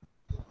nampak.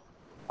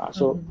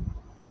 So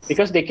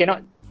because they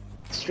cannot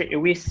straight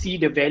away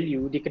see the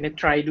value, dia kena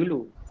try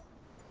dulu.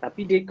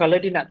 Tapi dia kalau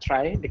dia nak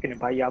try, dia kena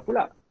bayar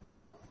pula.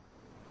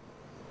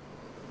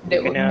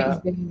 That would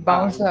make them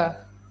bounce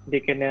lah.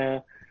 Dia kena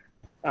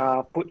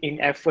put in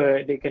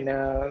effort, dia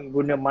kena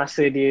guna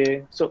masa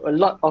dia. So a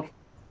lot of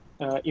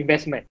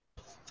investment.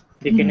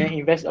 Dia kena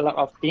invest a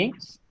lot of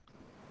things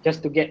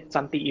just to get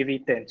something in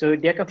return. So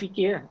dia akan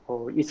fikir,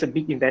 oh it's a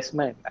big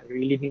investment, I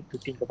really need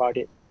to think about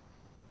it.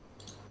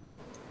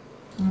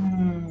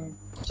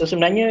 So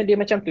sebenarnya dia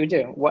macam tu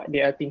je, what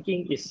they are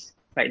thinking is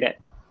like that.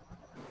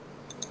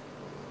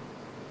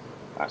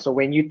 So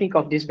when you think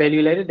of this value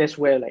ladder, that's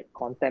where like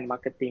content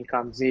marketing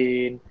comes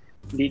in,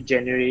 lead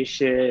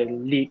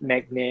generation, lead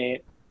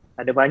magnet.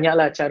 Ada banyak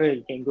lah cara.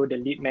 You can go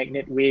the lead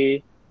magnet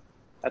way,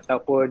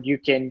 ataupun you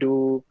can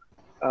do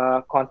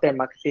content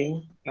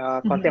marketing.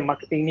 Content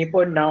marketing ni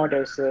pun now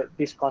there's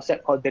this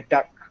concept called the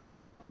dark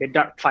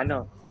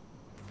funnel.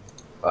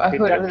 I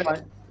heard of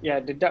that. Yeah,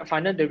 the dark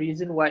funnel, the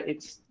reason why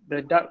it's the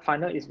dark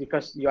funnel is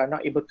because you are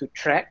not able to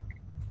track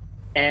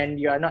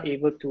and you are not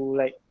able to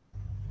like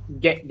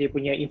get dia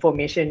punya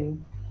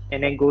information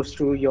and then goes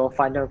through your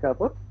funnel ke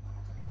apa.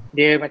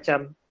 Dia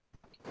macam,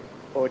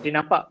 oh dia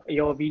nampak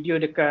your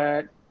video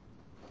dekat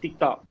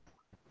TikTok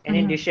and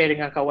then dia share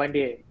dengan kawan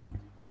dia.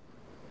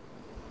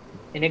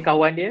 And then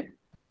kawan dia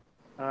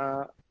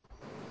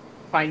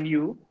find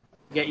you,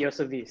 get your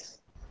service.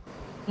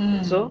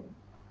 So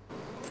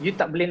you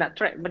tak boleh nak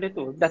track benda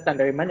tu datang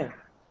dari mana.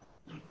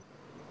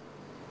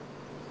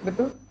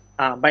 Betul.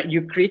 But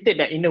you created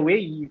that, in a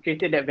way you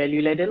created that value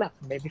ladder lah,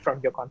 maybe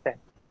from your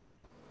content.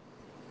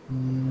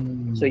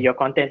 So your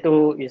content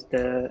tu is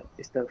the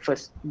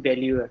first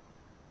value.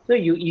 So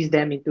you ease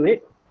them into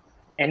it,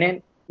 and then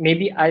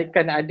maybe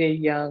akan ada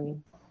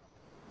yang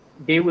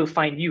they will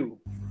find you.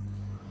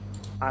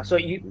 So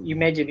you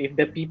imagine if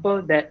the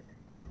people that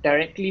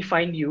directly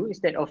find you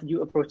instead of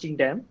you approaching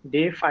them,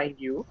 they find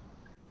you,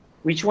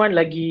 which one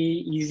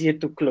lagi easier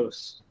to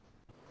close?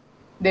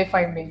 They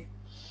find me.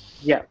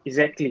 Yeah,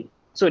 exactly.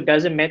 So it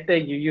doesn't matter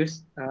you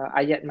use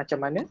ayat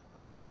macam mana,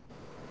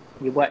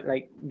 you buat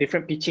like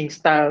different pitching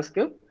styles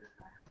ke,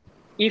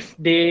 if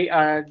they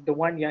are the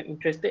one yang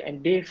interested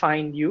and they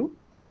find you,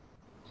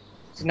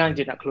 senang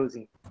je nak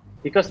closing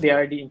because they are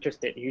already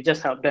interested. You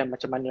just help them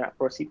macam mana nak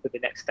proceed to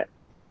the next step.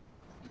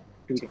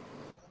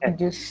 And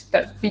just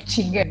start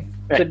pitching kan.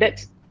 So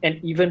that's an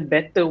even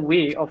better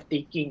way of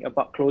thinking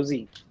about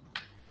closing.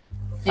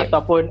 Yep.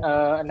 Ataupun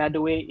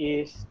another way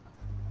is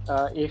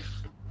if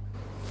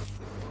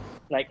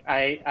like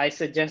I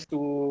suggest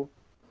to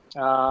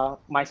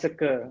my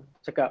circle,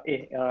 cakap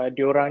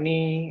diorang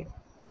ni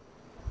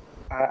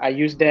I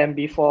use them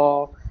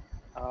before,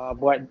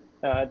 buat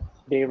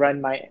they run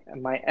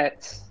my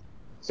ads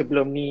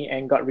sebelum ni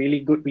and got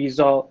really good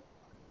result,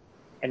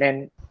 and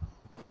then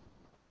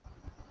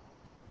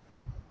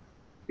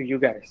to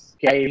you guys,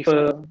 okay, I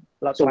refer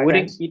lots. So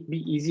wouldn't it be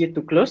easier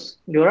to close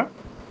diorang?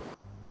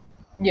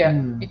 Yeah,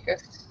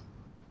 because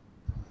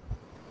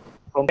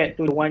compared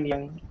to the one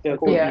yang kita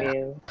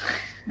email.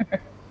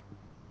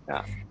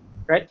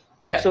 Right?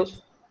 So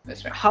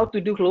that's right. how to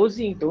do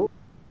closing tu,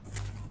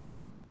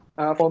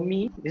 for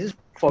me, this is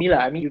for me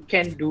lah. I mean, you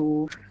can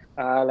do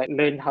like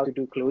learn how to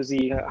do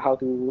closing, how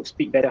to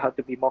speak better, how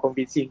to be more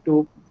convincing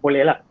tu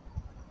boleh lah.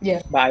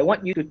 Yeah. But I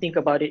want you to think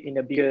about it in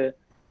a bigger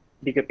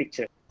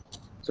picture.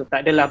 So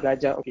tak adalah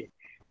belajar, okay,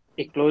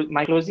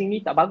 my closing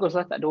ni tak bagus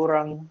lah, tak ada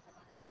orang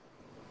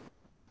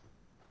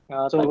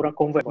so orang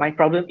convert. My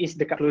problem is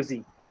dekat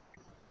closing.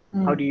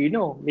 How do you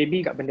know?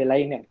 Maybe kat benda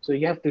lain kan. So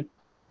you have to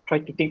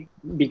try to think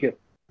bigger.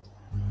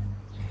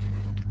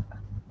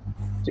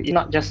 So it's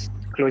not just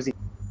closing.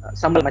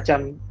 Sama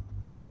macam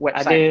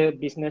ada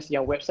business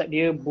yang website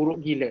dia buruk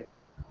gila,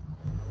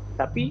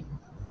 tapi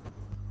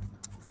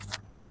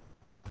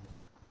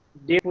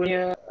dia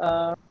punya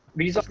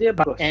result dia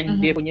bagus,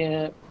 and dia punya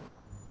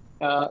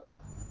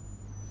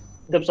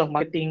in terms of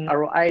marketing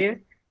ROI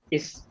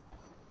is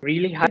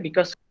really high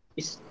because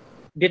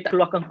dia tak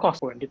keluarkan cost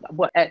pun, dia tak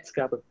buat ads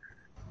ke apa.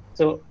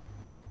 So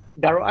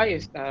the ROI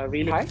is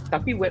really high,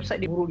 tapi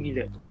website dia buruk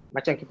gila.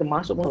 Macam kita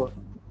masuk pun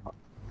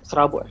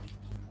serabut.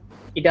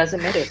 It doesn't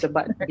matter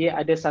sebab dia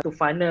ada satu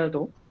funnel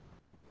tu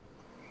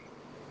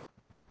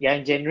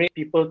yang generate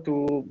people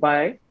to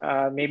buy.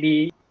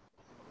 Maybe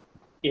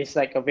it's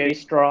like a very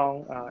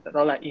strong, tak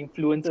tahu lah,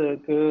 influencer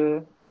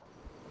ke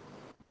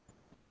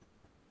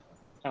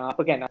apa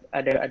kan,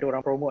 ada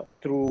orang promote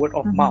through word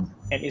of mouth,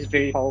 and it's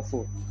very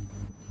powerful.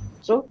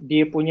 So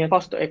dia punya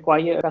cost to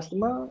acquire a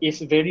customer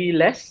is very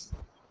less,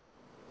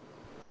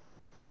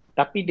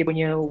 tapi dia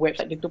punya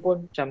website dia tu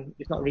pun macam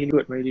it's not really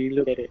good when you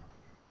look at it.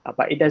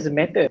 But it doesn't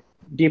matter.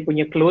 Dia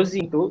punya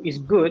closing tu is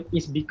good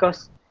is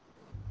because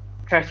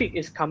traffic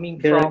is coming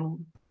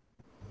from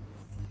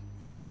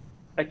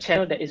a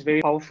channel that is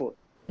very powerful.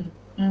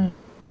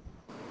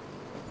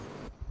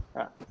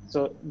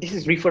 So this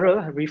is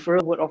referral.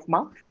 Referral, word of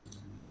mouth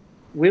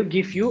will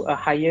give you a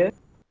higher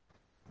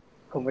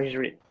conversion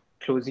rate,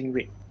 closing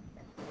rate.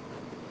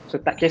 So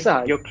tak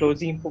kisah your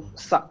closing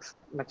sucks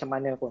macam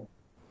mana pun.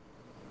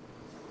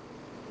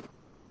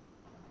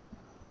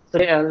 So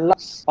there are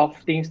lots of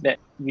things that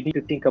you need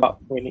to think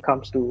about when it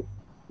comes to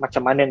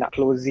macam mana nak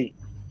closing.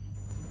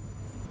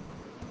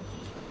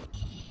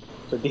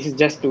 So this is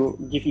just to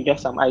give you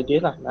guys some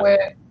idea lah nak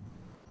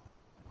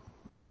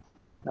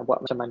buat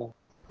macam mana.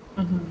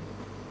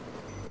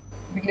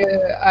 Bila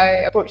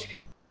I approach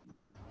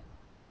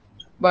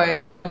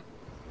by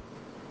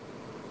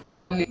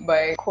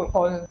cold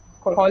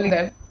calling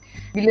them,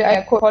 bila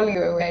I cold calling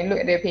them, when I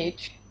look at their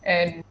page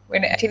and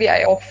when actually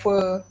I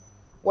offer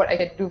what I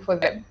can do for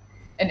them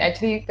and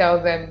actually tell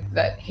them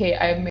that, hey,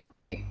 I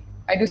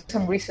do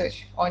some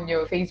research on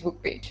your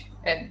Facebook page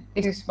and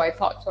this is my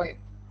thoughts on it.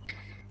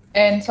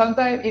 And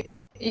sometimes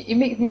it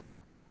makes me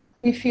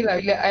feel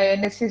like bila I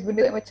analysis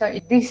benda macam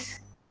this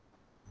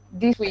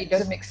way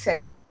doesn't make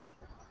sense.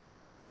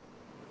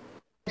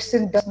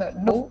 Person does not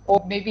know, or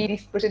maybe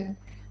this person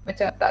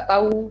macam tak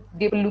tahu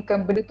dia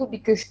perlukan benda tu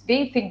because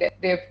they think that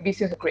their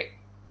business is great.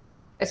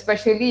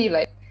 Especially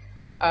like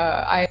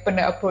I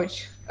pernah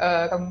approach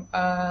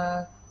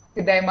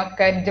kedai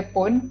makan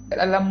Jepun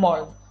dalam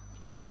mall.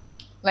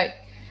 Like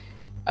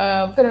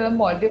bukan dalam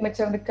mall, dia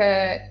macam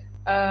dekat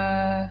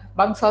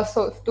Bangsal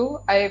South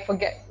tu, I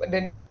forget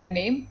the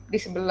name, di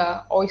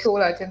sebelah Oiso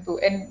lah macam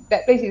tu, and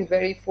that place is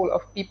very full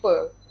of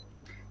people.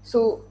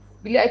 So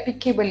bila I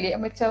fikir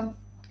balik macam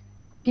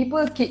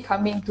people keep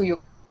coming to your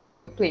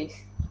place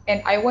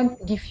and I want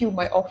to give you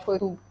my offer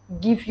to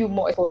give you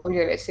more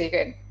exposure, let's say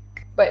kan,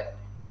 but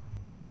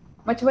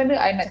macam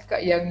mana I nak cakap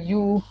yang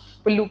you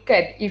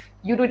perlukan if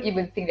you don't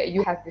even think that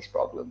you have this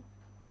problem.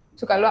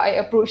 So kalau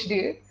I approach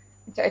dia,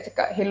 macam I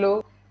cakap,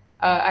 hello,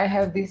 I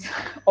have this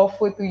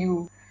offer to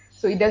you,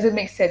 so it doesn't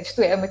make sense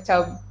tu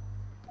macam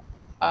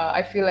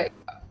I feel like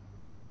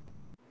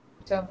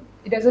macam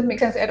it doesn't make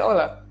sense at all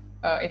lah.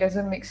 It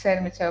doesn't make sense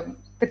macam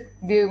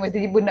dia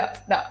tiba-tiba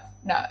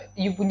nak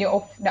you punya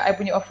nak I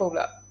punya offer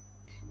pula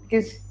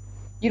because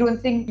you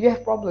don't think you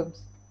have problems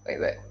like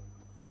that.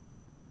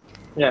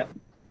 Yeah,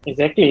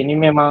 exactly. Ini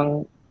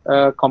memang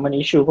common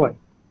issue pun.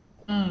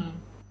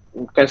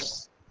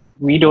 Because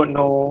we don't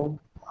know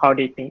how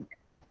they think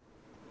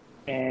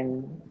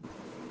and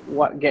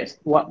what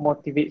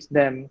motivates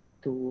them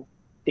to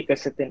take a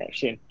certain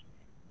action.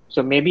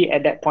 So maybe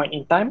at that point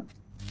in time,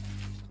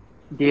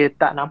 dia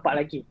tak nampak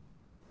lagi.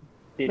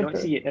 They don't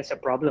see it as a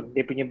problem.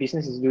 Dia punya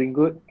business is doing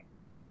good.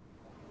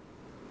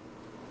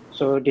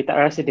 So dia tak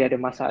rasa dia ada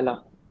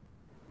masalah.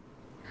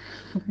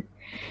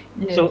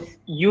 Yes. So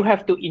you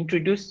have to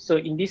introduce. So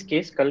in this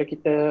case, kalau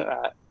kita,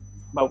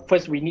 but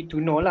first we need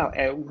to know lah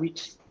at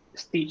which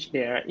stage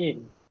they are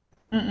in.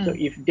 So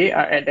if they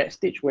are at that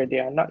stage where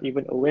they are not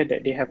even aware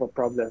that they have a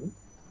problem,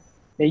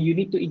 then you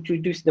need to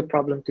introduce the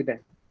problem to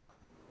them.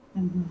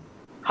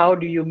 How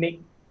do you make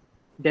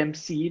them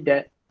see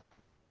that,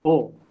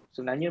 oh,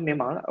 sebenarnya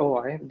memang lah, oh,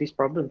 I have this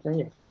problem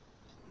sebenarnya.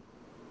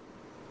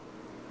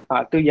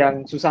 Tu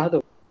yang susah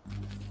tu.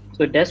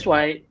 So that's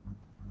why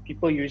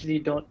people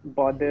usually don't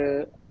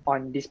bother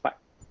on this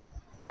part.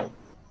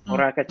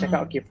 Orang akan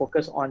cakap, okay,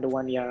 focus on the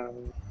one yang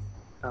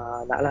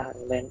nak lah.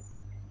 And then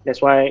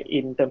that's why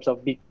in terms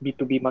of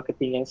B2B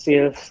marketing and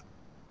sales,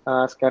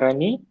 sekarang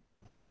ni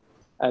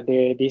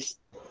ada this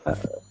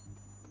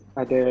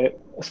ada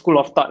school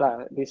of thought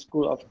lah. This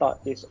school of thought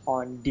is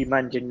on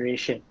demand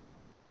generation.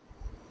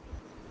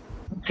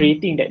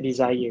 Creating that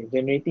desire,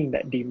 generating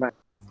that demand.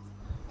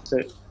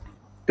 So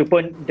tu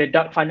pun the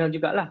dark funnel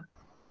jugalah.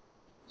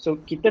 So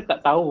kita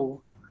tak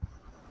tahu,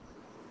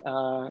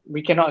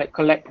 we cannot like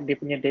collect dia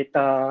punya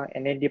data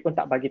and then dia pun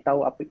tak bagi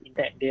tahu apa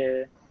intent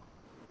dia.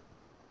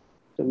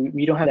 So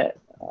we don't have that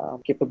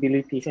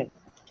capabilities kan.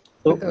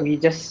 So we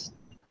just,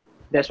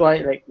 that's why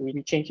like we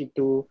change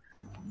into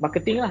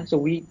marketing lah. So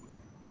we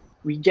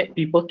get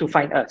people to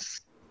find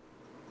us.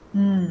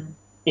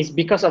 It's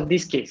because of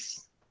this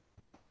case.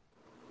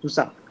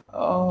 Susah.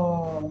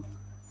 Oh,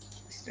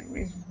 that's the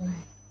reason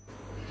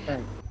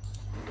why.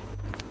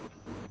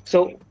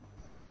 So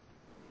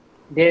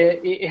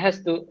it has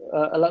to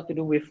a lot to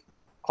do with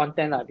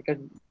content lah, because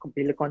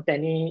bila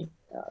content ni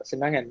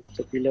senang kan.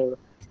 So bila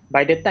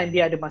by the time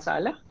dia ada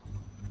masalah,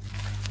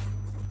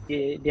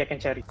 dia akan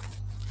cari.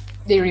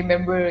 They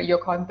remember your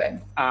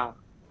content.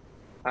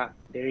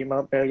 They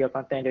remember your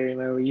content, they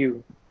remember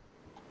you.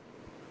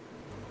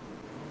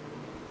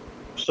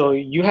 So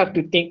you have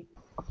to think,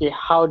 okay,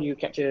 how do you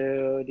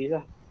capture this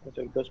lah?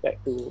 So it goes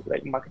back to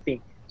like marketing.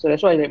 So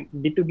that's why like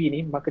B2B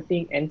ni,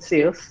 marketing and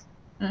sales.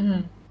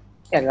 And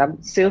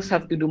sales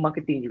have to do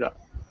marketing juga.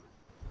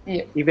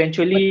 Yeah.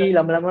 Eventually,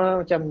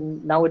 lama-lama macam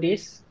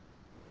nowadays,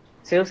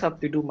 sales have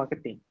to do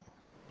marketing.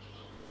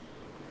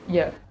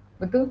 Ya,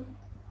 betul.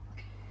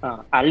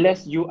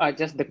 Unless you are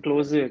just the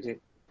closer je,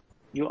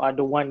 you are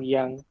the one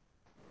yang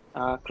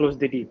close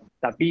the deal.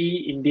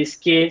 Tapi in this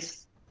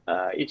case,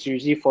 it's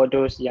usually for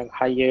those yang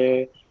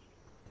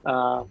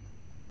uh,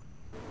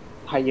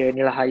 higher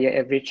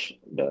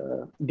average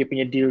dia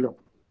punya deal tu.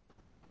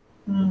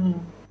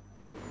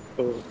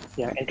 So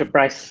yang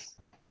enterprise,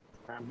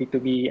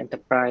 B2B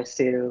enterprise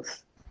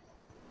sales,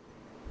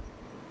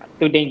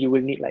 so then you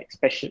will need like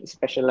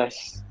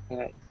specialized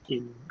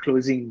in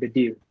closing the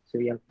deal. So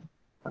yang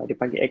dia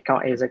panggil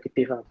account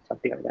executive lah,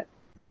 something like that.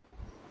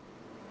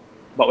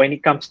 But when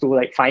it comes to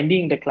like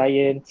finding the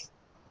clients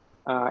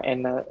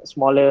and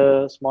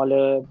smaller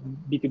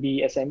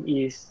B2B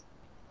SMEs,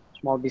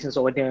 small business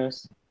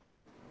owners,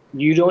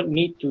 you don't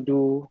need to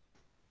do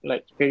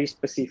like very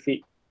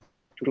specific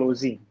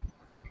closing.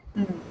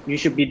 You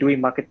should be doing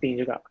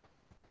marketing juga.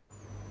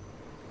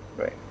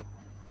 Right.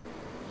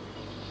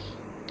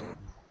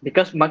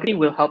 Because marketing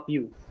will help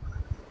you.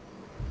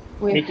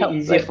 Make it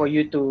easier for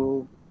you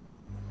to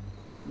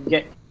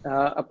get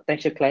a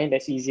potential client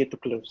that's easier to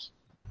close.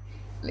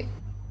 Like,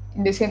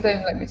 in the same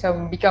time, like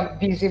macam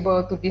become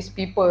visible to these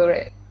people,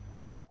 right?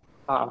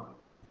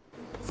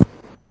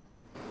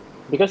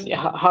 Because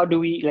how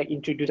do we like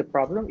introduce a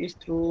problem is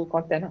through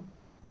content.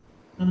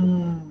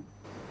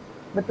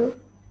 Betul.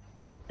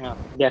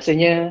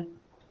 Biasanya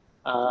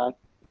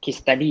case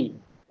study.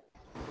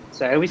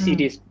 So I always see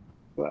this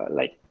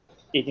like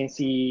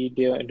agency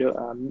dia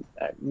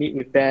meet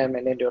with them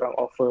and then dia orang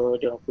offer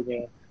dia orang punya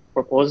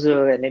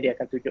proposal and then dia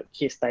akan tunjuk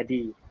case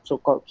study, so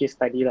called case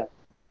study lah.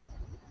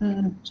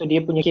 So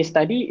dia punya case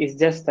study is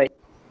just like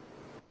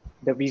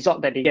the result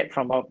that they get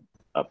from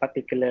a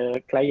particular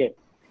client,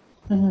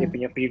 dia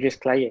punya previous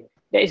client.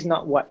 That is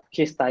not what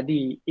case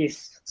study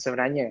is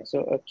sebenarnya.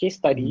 So a case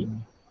study,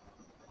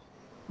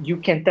 you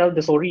can tell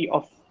the story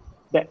of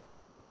that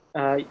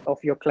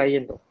of your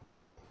client tu.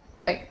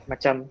 Like,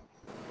 macam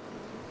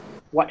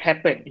what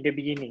happened in the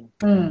beginning.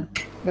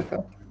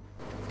 Betul.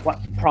 What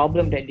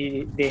problem that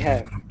they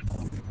have.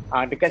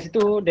 Dekat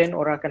situ then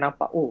orang akan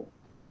nampak, oh,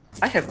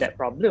 I have that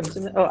problem.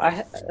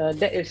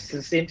 That is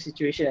the same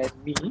situation as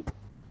me.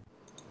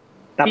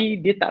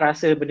 Tapi dia tak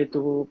rasa benda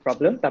tu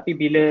problem, tapi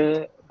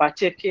bila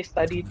baca case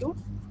study tu,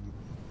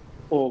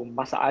 oh,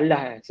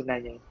 masalah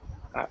sebenarnya.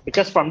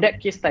 Because from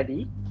that case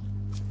study,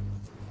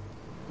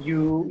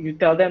 you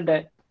tell them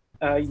that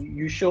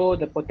you show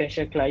the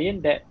potential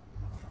client that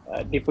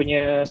dia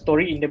punya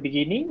story in the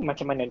beginning,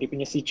 macam mana dia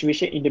punya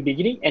situation in the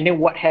beginning, and then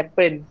what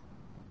happened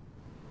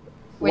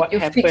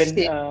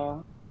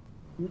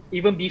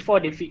even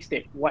before they fixed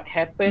it, what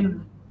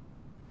happened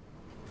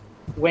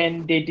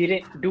when they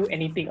didn't do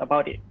anything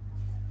about it.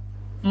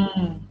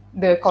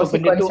 The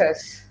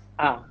consequences.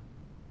 So,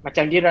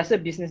 macam dia rasa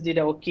business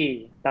dia dah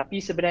okay, tapi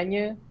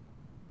sebenarnya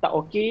tak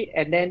okay,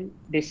 and then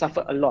they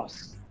suffer a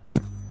loss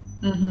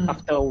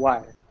after a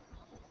while.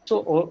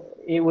 So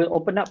it will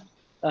open up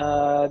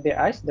their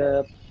eyes,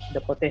 the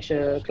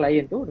potential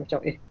client tu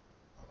macam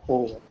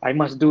I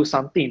must do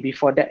something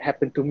before that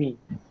happened to me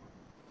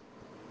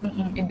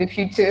in the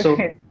future. So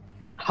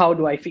how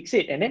do I fix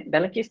it? And then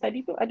dalam case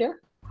study tu ada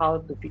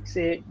how to fix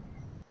it,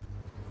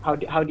 how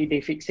did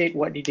they fix it,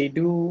 what did they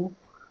do,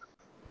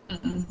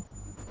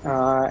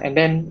 and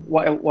then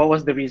what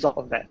was the result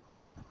of that.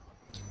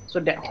 So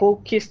that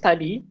whole case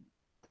study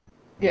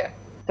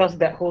tells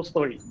that whole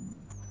story.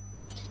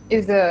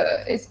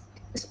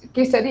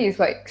 Case study is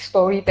like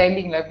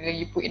storytelling lah, bila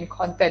you put in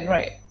content,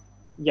 right?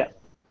 Yeah.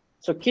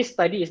 So case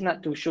study is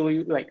not to show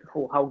you like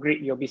how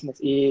great your business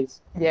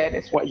is,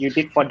 that's what you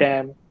did for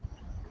them.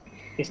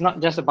 It's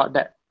not just about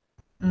that.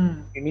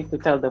 You need to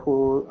tell the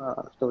whole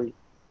story.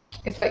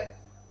 It's like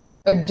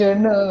a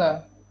journal lah.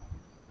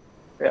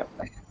 Yeah.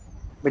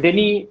 Benda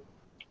ni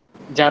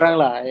jarang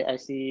lah I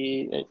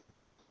see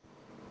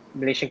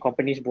Malaysian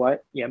companies buat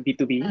yang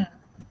B2B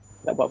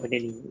nak buat benda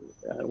ni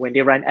when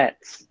they run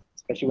ads,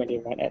 especially when they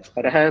run ads.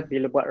 Padahal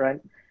bila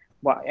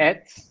buat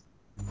ads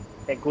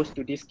that goes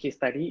to this case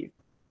study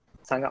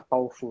sangat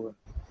powerful.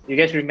 You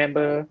guys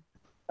remember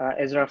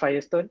Ezra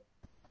Firestone?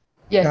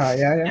 Yes.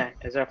 Yeah.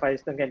 Ezra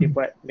Firestone kan dia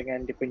buat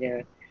dengan dia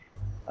punya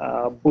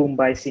Boom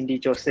by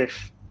Cindy Joseph.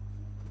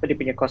 Dia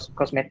punya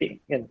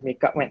kosmetik kan,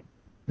 makeup kan.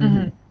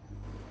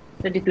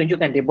 So dia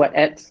tunjukkan dia buat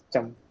ads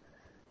macam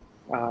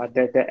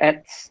the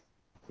ads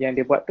yang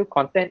dia buat tu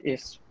content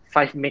is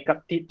 5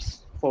 makeup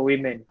tips for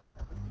women.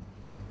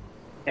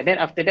 And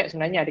then after that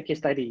sebenarnya ada case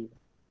study.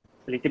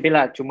 Little bit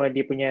lah, cuma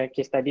dia punya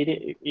case study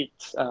dia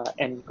it's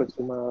end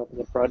consumer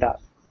punya product.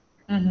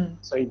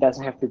 So it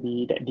doesn't have to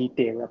be that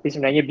detail. Tapi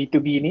sebenarnya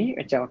B2B ni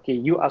macam okay,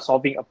 you are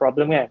solving a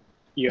problem kan.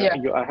 You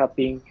are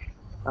helping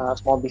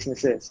small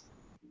businesses.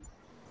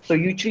 So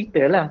you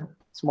cerita lah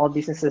small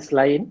businesses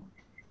lain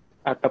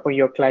ataupun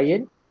your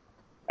client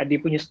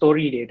dia punya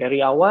story dia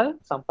dari awal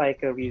sampai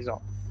ke result.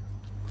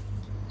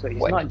 So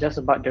it's not just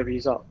about the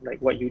result,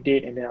 like what you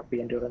did and then apa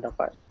yang diorang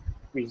dapat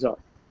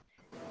result.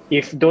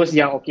 If those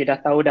yang okay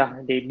dah tahu dah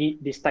they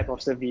need this type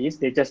of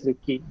service, they're just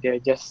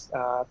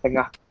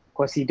tengah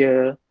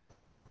consider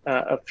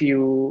a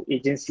few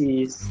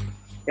agencies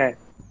kan,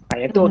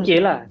 Yang tu okay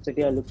lah. So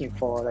they are looking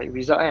for like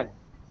result kan.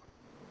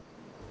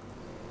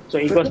 So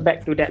it goes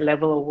back to that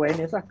level of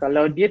awareness lah.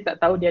 Kalau dia tak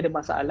tahu dia ada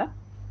masalah,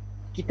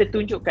 kita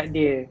tunjuk kat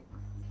dia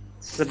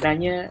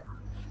sebenarnya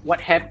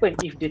what happen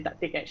if dia tak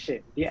take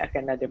action, dia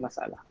akan ada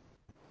masalah.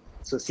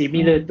 So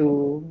similar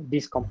to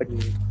this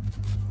company.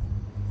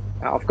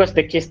 Of course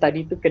the case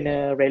study tu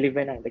kena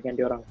relevant lah dengan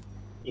dia orang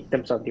in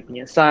terms of dia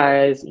punya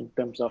size, in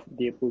terms of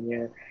dia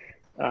punya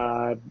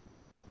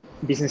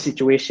business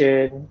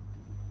situation.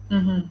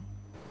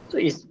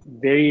 So it's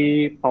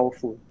very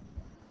powerful.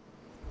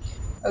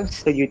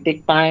 So you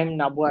take time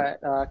nak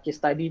buat case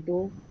study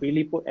tu,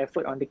 really put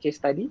effort on the case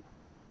study,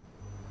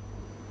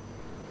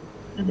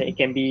 that it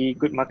can be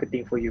good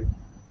marketing for you.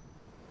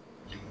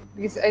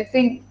 Because I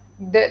think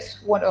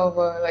that's one of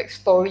like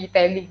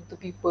storytelling to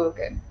people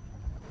kan.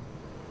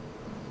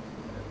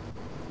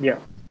 Yeah.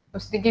 I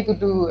was thinking to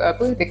do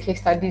the case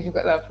study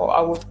juga lah for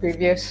our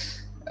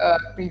previous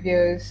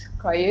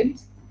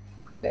clients.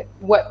 That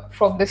what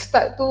from the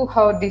start to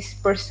how this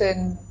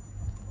person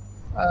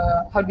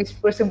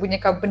punya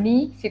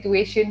company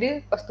situation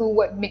dia, lepas tu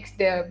what makes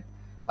them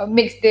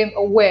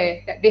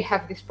aware that they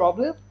have this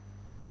problem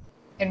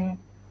and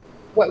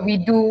what we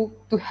do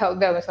to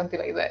help them or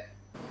something like that.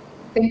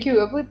 Thank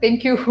you sebab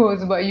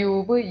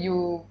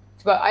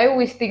sebab I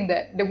always think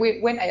that the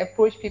way when I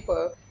approach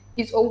people,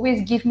 it's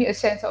always give me a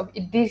sense of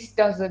this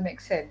doesn't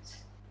make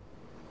sense.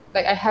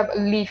 Like I have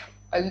a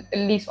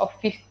list of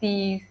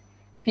 50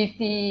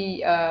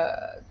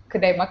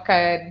 kedai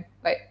makan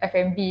like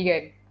F&B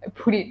kan. I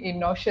put it in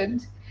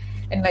Notions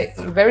and like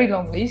very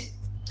long list.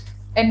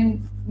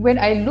 And when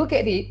I look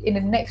at it in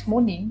the next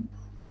morning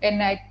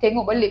and I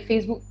tengok balik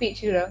Facebook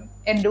page orang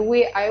and the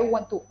way I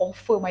want to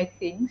offer my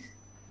things,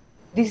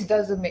 this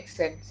doesn't make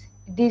sense.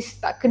 This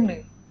tak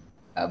kena.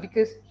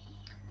 Because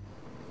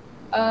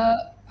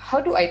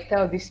how do I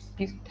tell this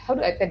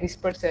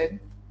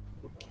person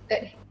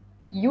that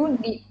you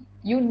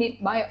need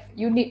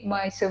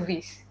my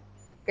service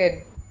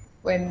kan?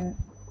 When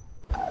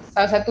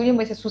salah satunya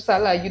macam susah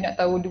lah, you nak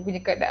tahu dia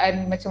punya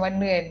keadaan macam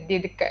mana kan, dia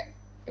dekat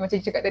macam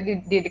cakap tadi,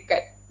 dia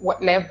dekat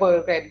what level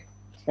kan.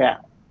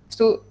 Yeah.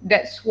 So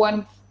that's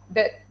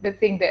the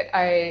thing that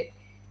I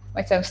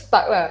macam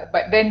stuck lah.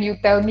 But then you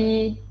tell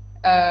me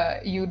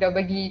you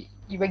bagi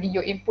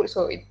your input,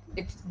 so it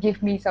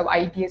give me some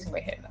ideas in my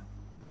head lah.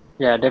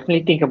 Yeah,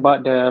 definitely think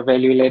about the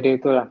value ladder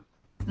tu lah.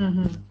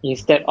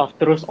 Instead of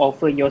terus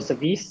offer your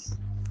service,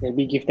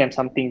 maybe give them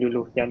something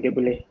dulu yang dia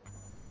boleh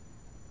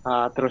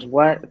terus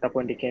buat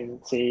ataupun they can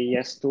say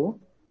yes to.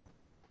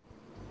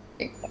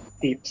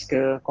 Tips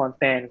ke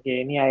content,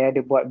 okay, ni I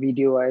ada buat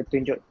video, I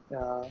tunjuk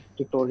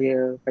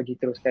tutorial, bagi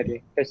terus kat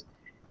dia. Because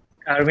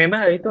I remember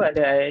hari tu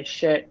I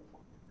shared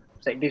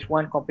like this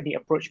one company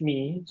approach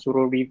me,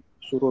 suruh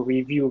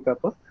review ke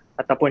apa,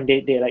 ataupun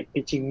they like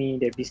pitching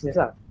me their business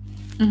lah.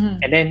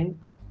 And then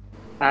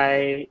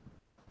I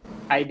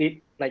did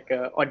like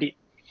a audit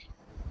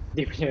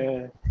dia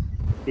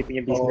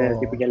punya business,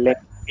 dia punya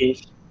land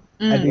page.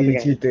 Ada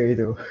cerita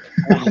itu.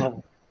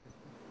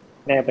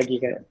 Nah,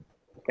 bagi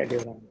kat dia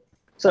orang.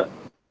 So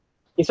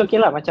it's okay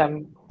lah,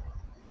 macam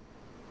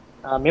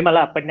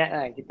memanglah penat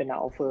lah kita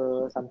nak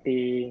offer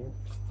something,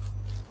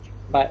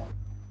 but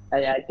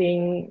I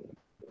think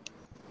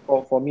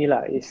for me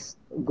lah is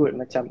good,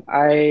 macam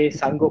I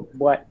sanggup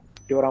buat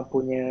diorang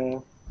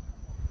punya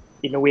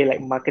in a way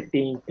like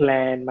marketing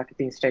plan,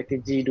 marketing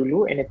strategy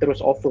dulu, and then terus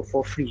offer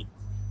for free.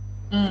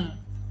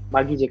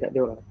 Bagi je kat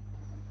diorang.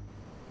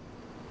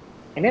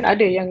 And then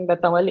ada yang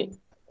datang balik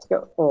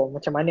cakap, oh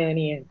macam mana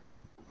ni kan.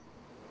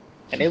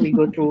 And then we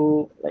go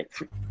through like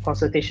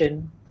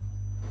consultation,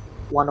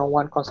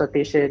 one-on-one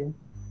consultation.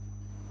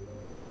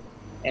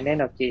 And then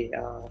okay,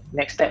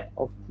 next step,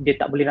 dia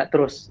tak boleh nak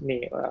terus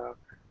ni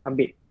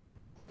ambil.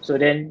 So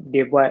then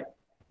dia buat,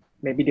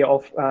 maybe dia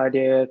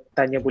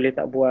tanya boleh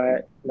tak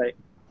buat like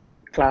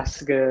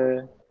class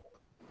ke,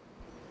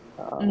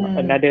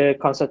 another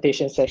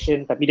consultation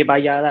session, tapi dia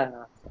bayar lah,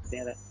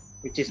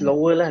 which is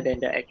lower lah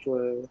than the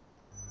actual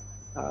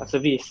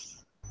service.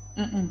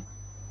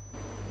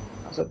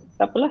 So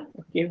tak apalah,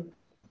 okay,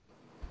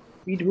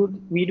 we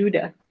do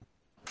that.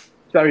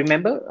 So I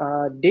remember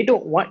they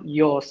don't want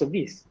your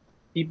service,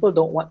 people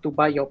don't want to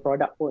buy your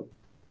product pun.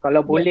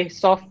 Kalau boleh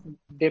solve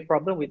their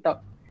problem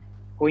without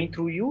going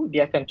through you,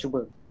 dia akan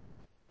cuba.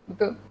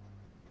 Betul.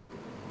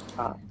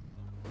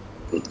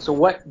 So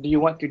what do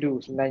you want to do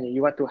sebenarnya?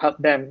 You want to help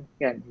them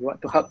kan? You want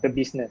to help the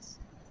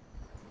business.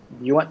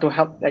 You want to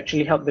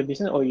actually help the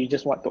business, or you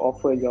just want to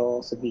offer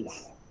your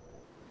service?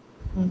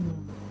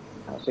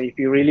 So if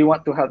you really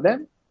want to help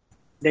them,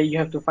 then you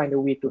have to find a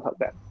way to help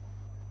them.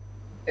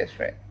 That's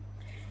right.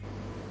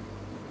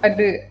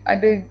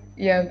 Ada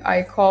yang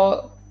I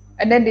call,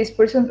 and then this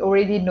person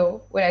already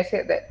know when I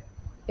said that,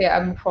 yeah,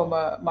 I'm from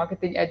a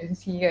marketing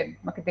agency kan,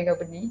 marketing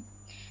company,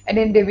 and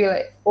then they be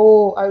like,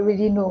 oh, I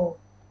already know,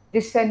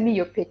 just send me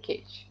your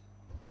package.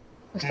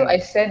 So I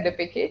send the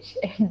package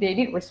and they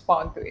didn't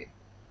respond to it.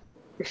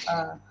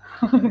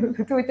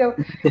 So macam,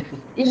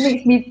 it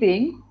makes me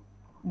think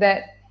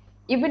that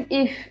even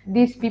if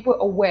these people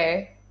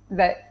aware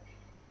that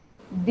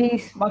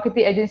this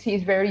marketing agency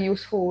is very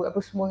useful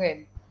apa semua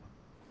kan.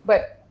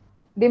 But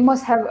they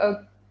must have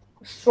a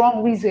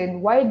strong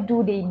reason why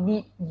do they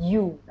need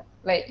you,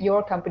 like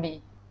your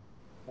company.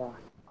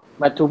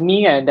 But to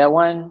me, that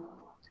one,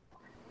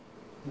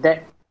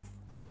 that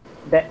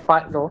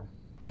part though,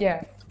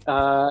 Yeah.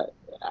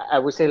 I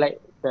would say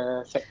like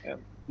the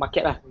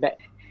market lah, that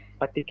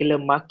particular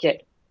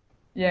market,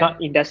 Yeah.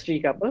 not industry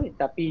ke apa,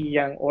 tapi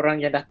yang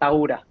orang yang dah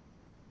tahu dah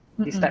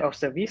this type of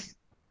service,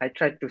 I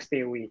try to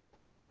stay away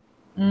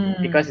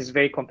because it's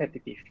very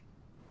competitive.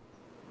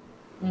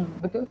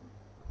 Betul.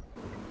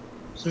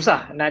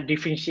 Susah nak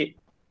differentiate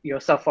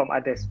yourself from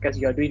others because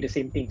you are doing the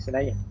same thing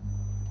sebenarnya.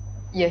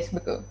 Yes,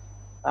 betul.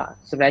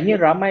 Sebenarnya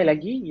ramai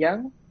lagi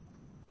yang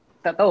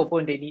tak tahu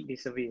pun they need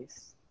this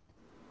service.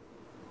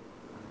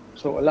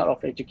 So a lot of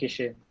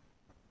education.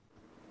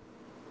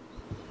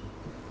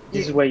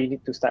 This is where you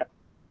need to start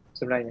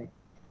sebenarnya.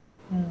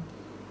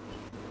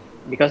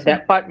 Because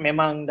that part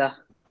memang dah,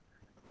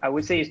 I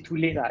would say it's too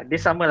late lah. Dia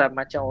sama lah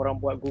macam orang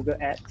buat Google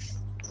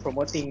Ads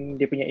promoting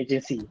dia punya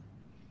agency.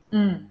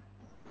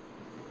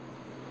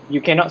 You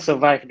cannot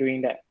survive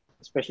doing that,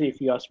 especially if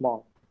you are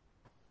small.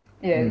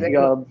 Yeah, If exactly. you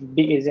are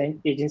big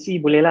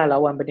agency, bolehlah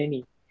lawan benda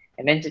ni.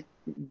 And then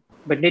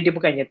benda dia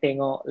bukannya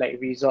tengok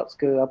like results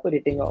ke apa,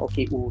 dia tengok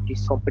okay,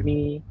 this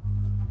company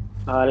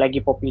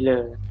lagi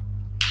popular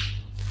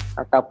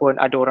ataupun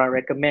ada orang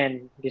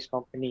recommend this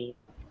company.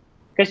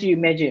 Because you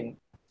imagine,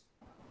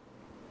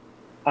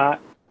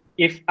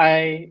 if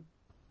I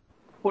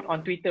put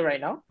on Twitter right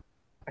now,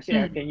 I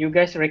say, can you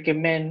guys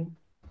recommend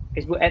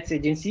Facebook Ads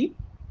agency?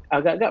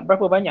 Agak-agak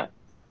berapa banyak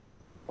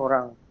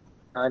orang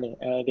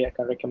dia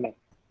akan recommend?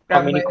 How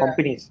many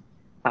companies?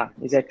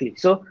 Exactly.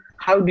 So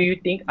how do you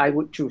think I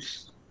would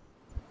choose?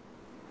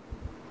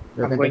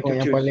 I'm going to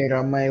yang paling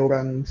ramai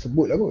orang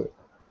sebut lah kot.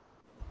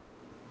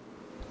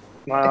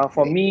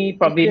 For me,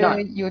 probably not.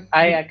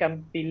 I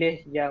akan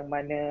pilih yang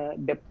mana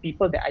the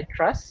people that I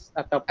trust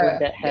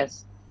ataupun that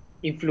has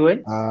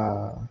influence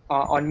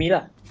on me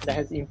lah. That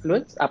has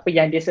influence. Apa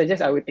yang dia suggest,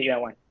 I will take that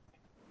one.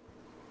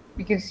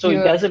 Because so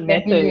it doesn't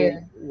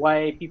matter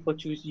why people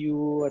choose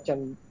you,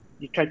 macam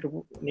you try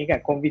to ni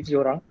kan convince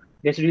orang.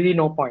 There's really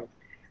no point.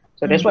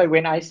 So that's why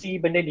when I see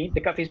benda ni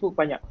dekat Facebook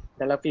banyak,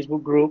 dalam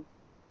Facebook group,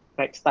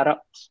 like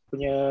startups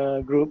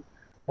punya group,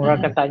 orang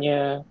akan tanya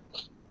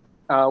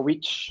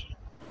which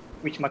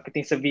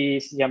marketing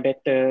service yang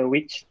better,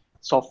 which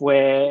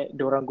software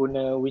diorang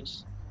guna,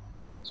 which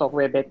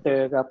software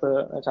better ke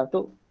apa macam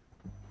tu.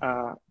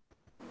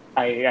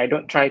 I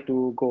don't try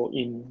to go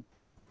in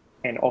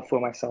and offer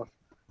myself.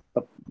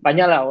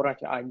 Banyaklah orang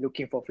cakap, I'm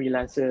looking for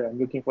freelancer, I'm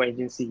looking for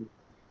agency.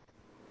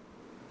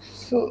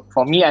 So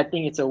for me, I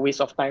think it's a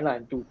waste of time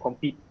lah to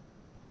compete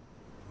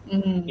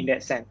in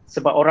that sense.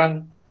 Sebab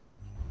orang,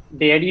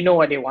 they already know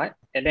what they want,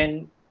 and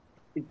then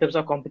in terms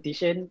of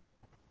competition,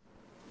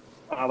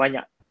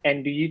 banyak.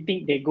 And do you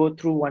think they go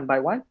through one by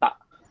one? Tak.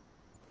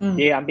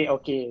 Dia ambil,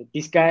 okay,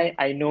 this guy,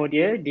 I know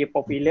dia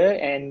popular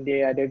and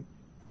they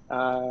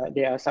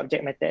are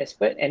subject matter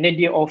expert, and then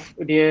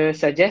dia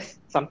suggest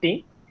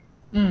something,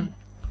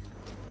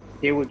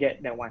 they will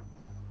get that one.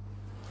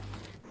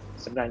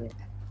 Sebenarnya.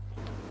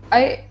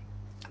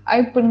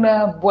 I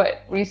pernah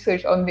buat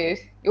research on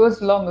this. It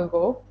was long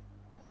ago.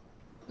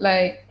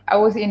 Like I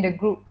was in the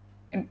group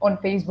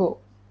on Facebook.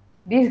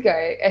 This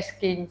guy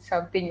asking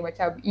something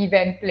macam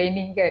event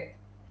planning kan.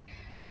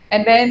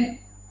 And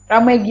then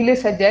ramai gila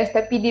suggest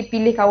tapi dia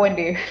pilih kawan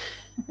dia.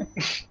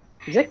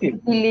 Exactly.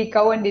 Dia pilih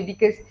kawan dia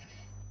because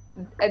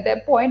at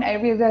that point I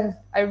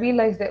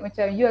realized that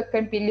macam you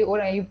akan pilih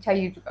orang yang you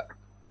percaya juga.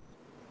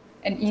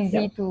 And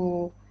easy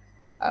to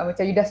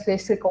macam you dah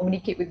selesa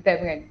communicate with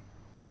them kan.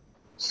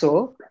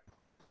 So,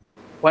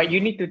 what you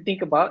need to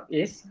think about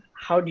is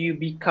how do you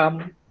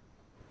become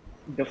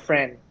the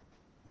friend?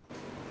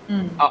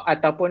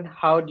 Ataupun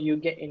how do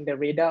you get in the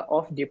radar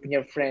of dia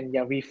punya friend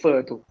yang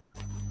refer tu?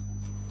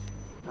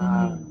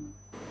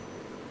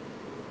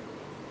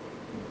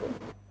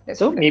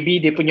 So, maybe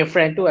dia punya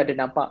friend tu ada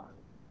nampak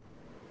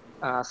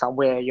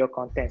somewhere your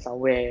content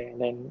somewhere, and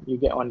then you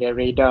get on their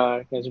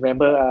radar. Because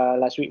remember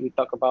last week we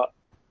talked about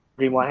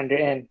Dream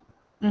 100N.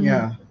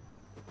 Yeah.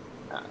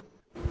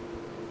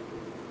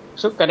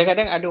 So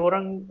kadang-kadang ada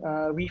orang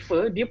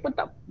refer, dia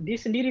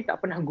sendiri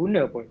tak pernah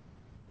guna pun.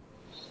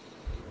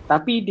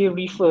 Tapi dia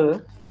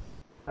refer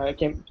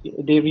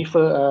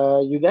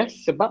you guys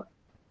sebab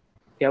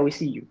they always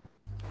see you.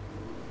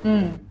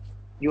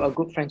 You are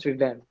good friends with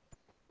them.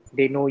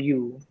 They know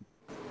you.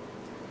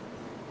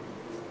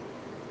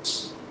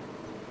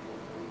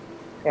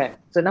 Yeah.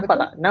 So nampak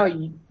tak? Now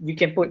you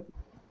can put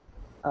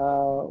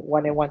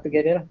one and one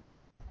together lah.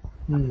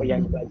 Apa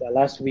yang kita belajar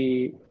last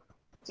week.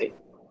 So,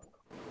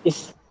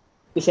 it's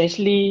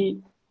essentially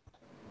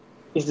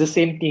it's the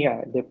same thing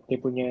lah. Dia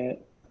punya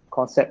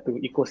konsep tu,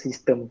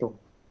 ekosistem tu.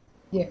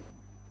 Yeah.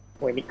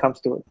 When it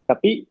comes to,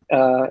 tapi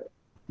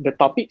the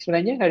topic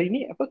sebenarnya hari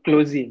ni apa,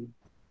 closing.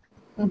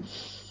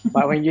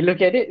 But when you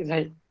look at it, it's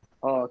like,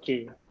 oh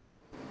okay,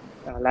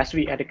 last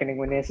week ada kena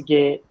guna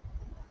sikit,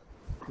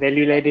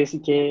 value ladder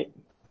sikit.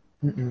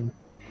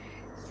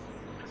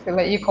 So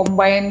like you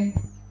combine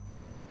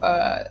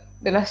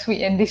the last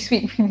week and this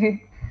week.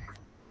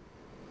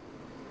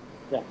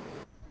 Yeah,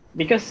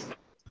 because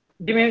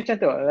dia memang macam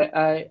tu.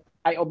 Like,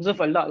 I observe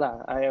a lot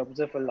lah. I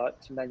observe a lot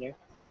sebenarnya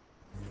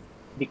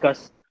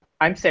because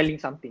I'm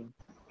selling something.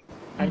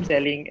 I'm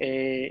selling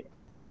a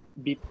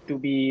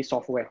B2B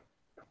software.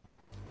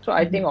 So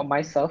I tengok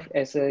myself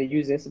as a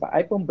user sebab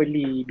I pun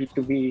beli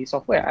B2B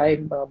software.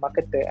 I'm a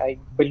marketer.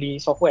 I beli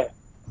software.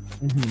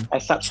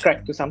 I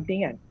subscribe to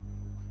something kan.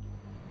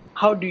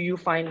 How do you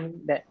find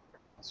that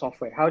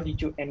software? How did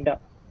you end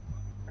up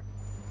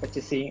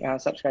purchasing,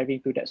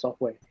 subscribing to that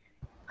software?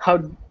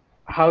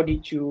 How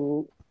did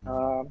you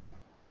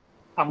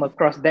come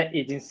across that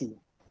agency?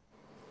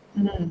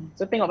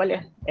 So tengok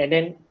balik and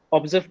then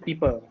observe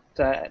people.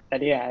 So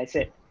tadi I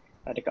said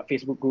dekat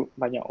Facebook group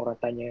banyak orang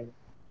tanya,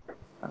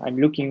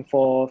 I'm looking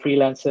for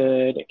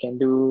freelancer that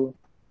can do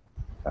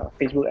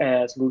Facebook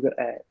ads, Google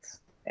ads.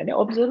 And then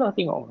observe lah,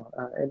 tengok.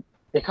 And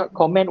dekat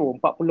komen,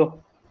 40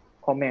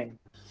 komen.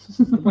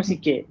 Itu pun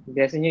sikit.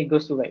 Biasanya it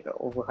goes to like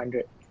over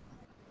 100.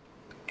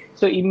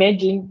 So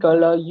imagine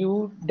kalau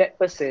you, that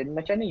person,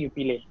 macam mana you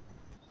pilih?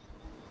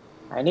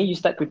 And then you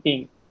start to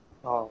think,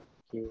 oh,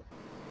 okay.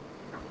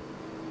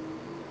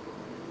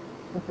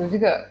 Betul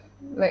juga.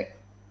 Like,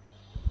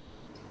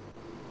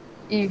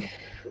 if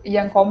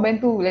yang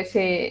komen tu, let's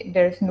say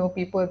there's no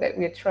people that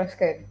we trust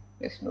kan,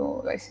 there's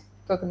no like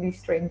totally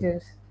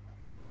strangers.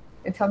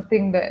 It's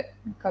something that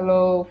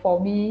kalau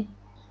for me,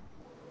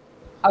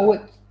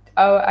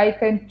 I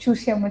can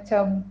choose yang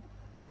macam,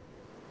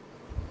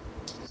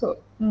 so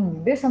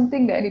there's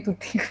something that I need to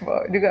think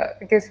about juga,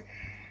 because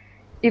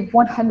if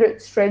 100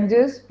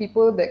 strangers,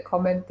 people that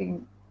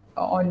commenting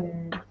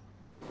on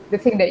the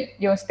thing that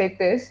your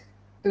status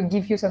to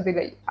give you something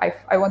like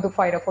I want to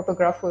find a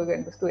photographer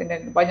kan, lepas tu, and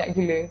then banyak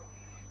gila.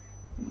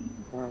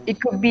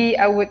 It could be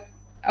I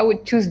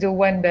would choose the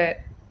one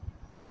that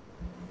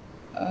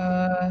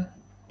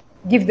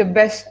give the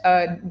best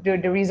the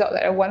result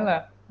that I want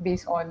lah,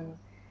 based on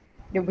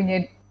dia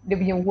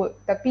punya work.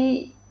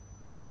 Tapi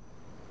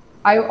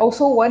I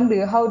also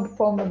wonder how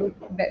from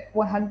that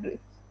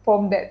 100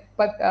 from that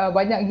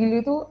banyak gila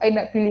tu I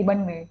nak pilih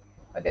mana.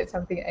 That's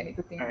something I need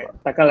to think about.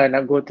 Takkanlah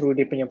nak go through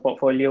dia punya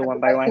portfolio one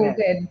by one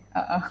kan.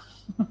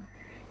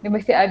 Dia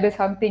mesti ada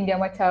something yang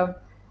macam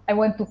I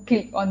want to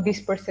click on this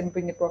person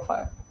punya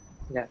profile.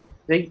 Yeah.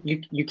 So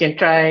you can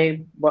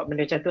try buat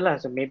benda macam tu lah.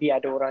 So maybe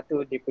ada orang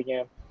tu dia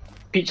punya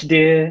pitch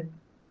dia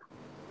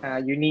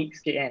unique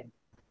sikit kan.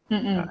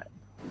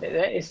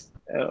 That is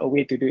a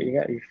way to do it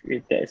kan.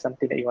 If that is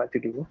something that you want to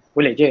do,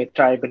 boleh je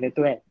try benda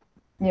tu kan.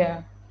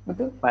 Yeah,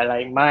 betul. But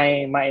like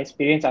my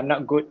experience, I'm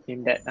not good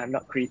in that. I'm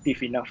not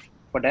creative enough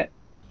for that.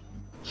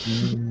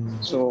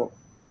 So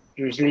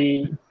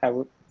usually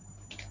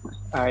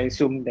I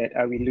assume that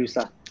I will lose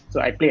lah. So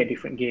I play a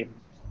different game.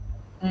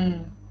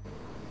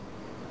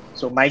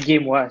 So my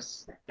game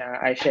was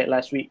I shared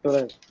last week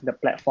tu, the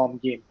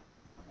platform game.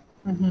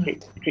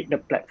 Create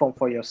the platform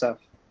for yourself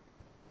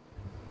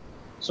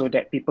so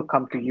that people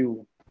come to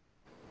you.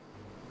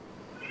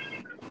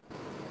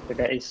 So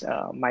that is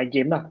my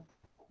game lah.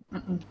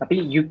 Tapi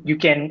you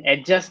can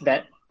adjust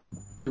that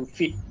to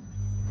fit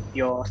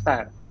your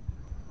style.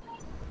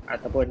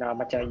 Ataupun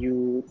macam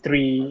you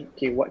three,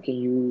 okay, what can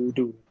you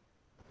do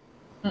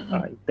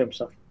in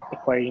terms of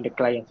acquiring the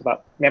client?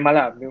 Sebab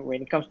memanglah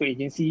when it comes to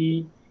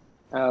agency,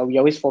 we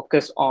always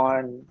focus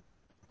on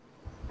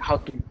how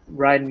to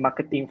run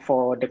marketing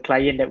for the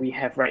client that we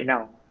have right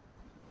now.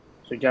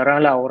 So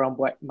jaranglah orang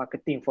buat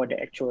marketing for the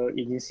actual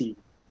agency.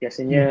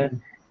 Biasanya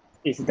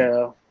is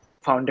the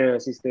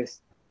founders, is the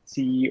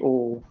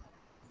CEO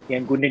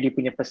yang guna dia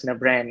punya personal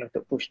brand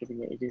untuk push dia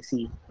punya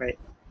agency, right?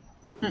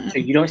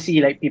 So you don't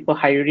see like people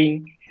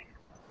hiring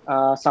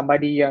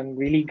somebody yang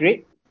really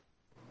great,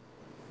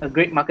 a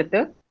great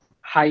marketer,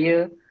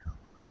 hire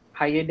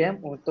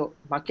them untuk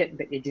market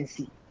the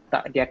agency.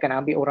 Tak, dia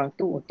akan ambil orang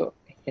tu untuk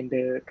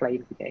handle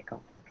client punya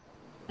account.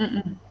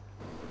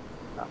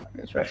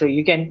 That's right. So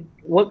you can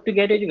work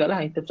together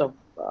jugalah in terms of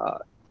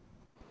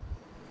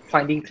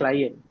finding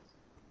client.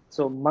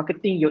 So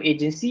marketing your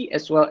agency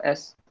as well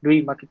as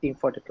doing marketing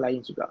for the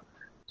client juga.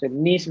 So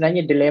ni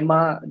sebenarnya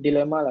dilema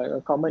lah,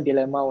 a common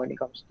dilemma when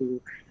it comes to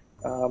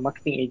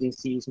marketing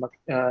agencies,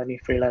 ni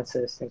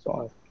freelancers and so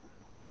on.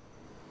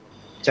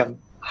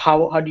 Macam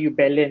how do you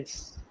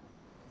balance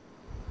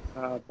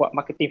buat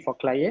marketing for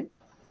client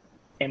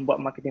and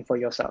buat marketing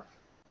for yourself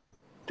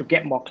to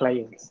get more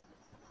clients.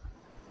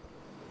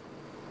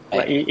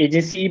 Like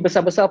agency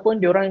besar-besar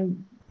pun diorang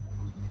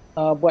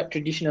buat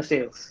traditional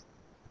sales.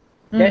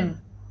 That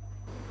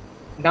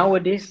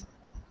nowadays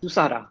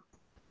susah dah.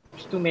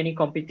 There's too many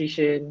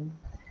competition,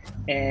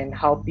 and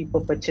how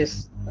people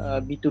purchase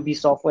B2B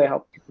software,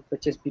 how people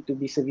purchase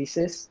B2B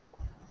services,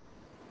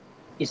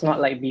 it's not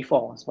like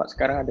before. Sebab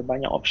sekarang ada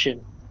banyak option.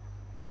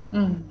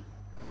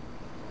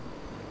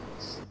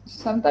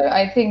 Sometimes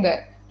I think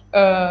that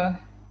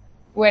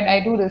when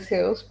I do the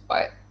sales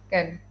part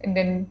kan, and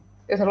then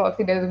there's a lot of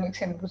things that doesn't make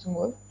sense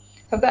semua.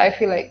 Sometimes I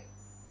feel like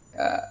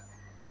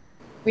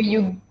when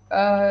you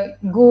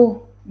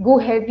go go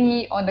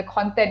heavy on the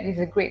content is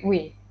a great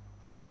way.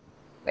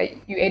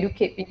 Like you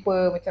educate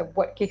people, macam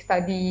buat case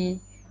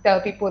study,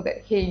 tell people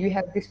that hey, you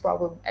have this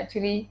problem.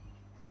 Actually,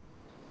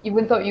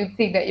 even though you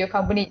think that your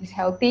company is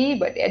healthy,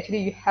 but actually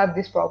you have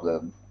this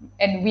problem,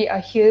 and we are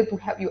here to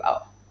help you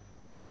out.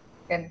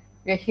 And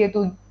we are here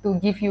to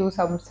give you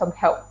some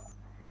help.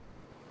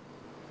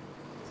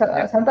 So,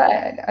 Yeah.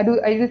 sometimes I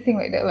do think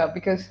like that lah,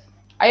 because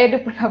I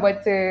ada pernah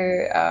baca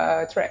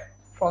thread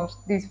from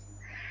this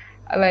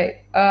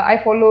I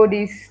follow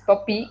this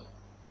topic,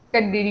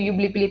 kan dia you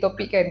boleh pilih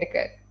topik kan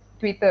dekat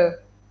Twitter,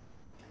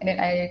 and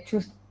then I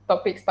choose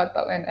topic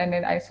startup, and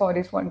then I saw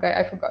this one guy,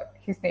 I forgot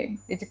his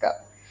name. Dia cakap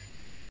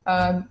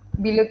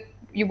bila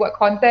you buat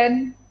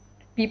content,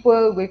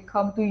 people will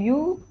come to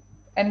you,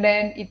 and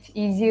then it's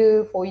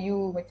easier for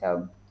you,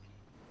 macam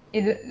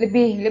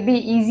lebih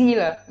easy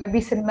lah,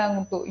 lebih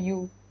senang untuk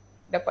you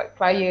dapat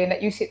klien, like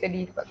you said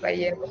tadi, dapat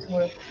klien apa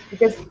semua,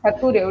 because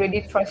satu, they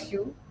already trust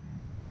you.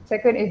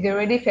 Second is they're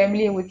already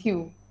familiar with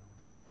you.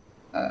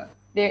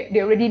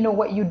 They already know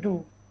what you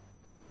do.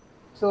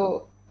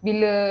 So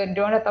bila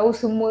diorang dah tahu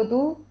semua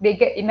tu, they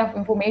get enough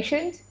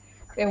information,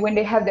 and when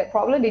they have that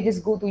problem, they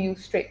just go to you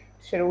straight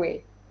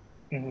away.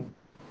 Mm-hmm.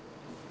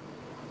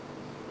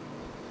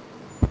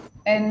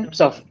 And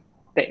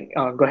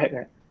go ahead.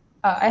 Right?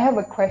 I have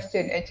a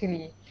question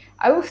actually.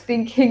 I was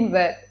thinking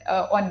that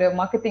on the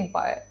marketing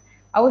part,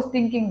 I was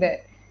thinking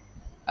that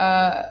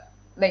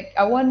like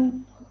I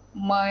want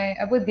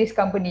this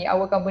company,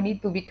 our company,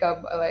 to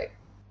become like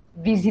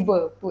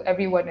visible to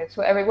everyone,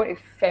 so everyone is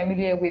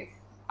familiar with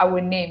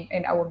our name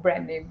and our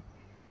brand name.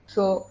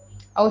 So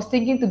I was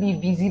thinking to be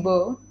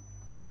visible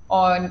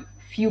on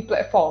few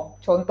platform.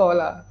 Contoh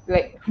lah,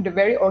 like the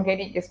very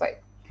organic is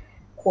like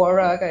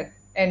Quora kan.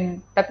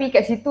 And tapi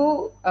kat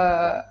situ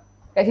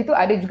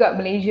ada juga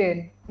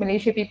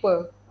Malaysia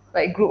people,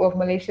 like group of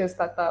Malaysia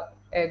startup,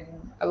 and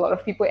a lot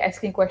of people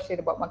asking question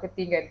about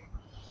marketing kan.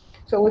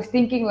 So I was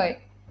thinking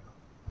like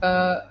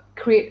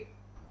create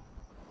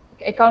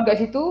account kat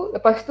situ,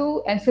 lepas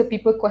tu answer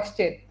people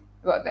question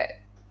about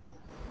that.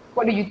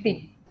 What do you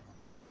think?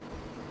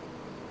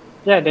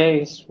 Yeah, there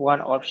is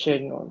one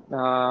option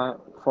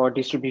for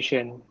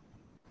distribution.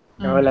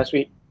 Last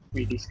week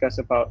we discussed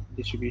about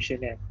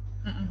distribution and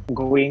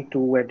going to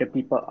where the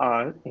people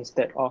are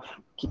instead of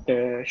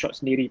kita short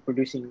sendiri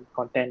producing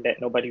content that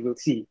nobody will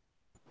see.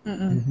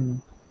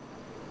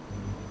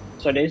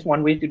 So there is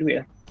one way to do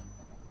it.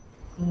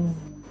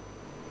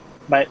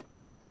 But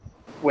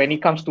when it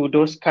comes to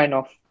those kind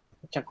of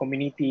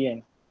community,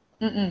 and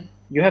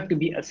you have to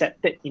be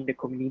accepted in the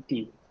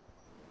community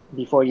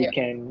before you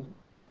can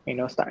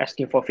start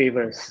asking for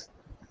favors.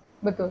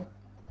 Betul.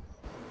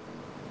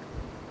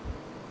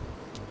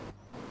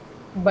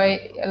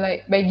 By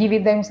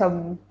giving them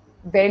some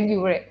value,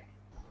 right?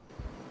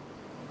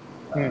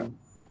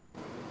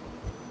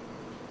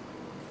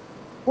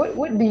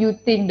 What do you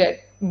think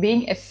that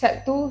being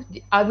accepted to,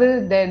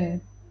 other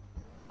than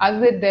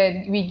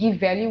we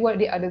give value, what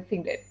the other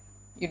thing that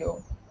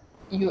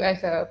you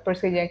as a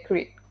person yang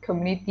create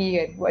community,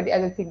 and what the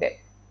other thing that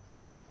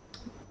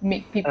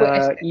make people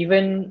accept?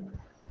 Even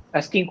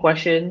asking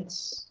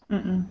questions,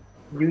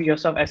 you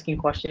yourself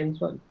asking questions,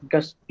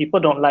 because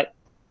people don't like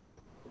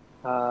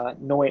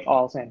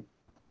know-it-alls and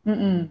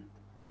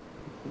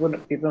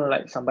people don't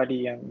like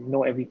somebody yang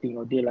know everything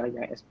or dia lah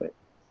yang expert.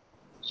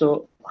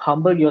 So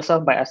humble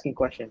yourself by asking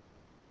questions.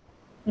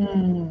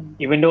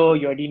 Even though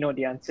you already know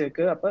the answer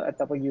ke apa,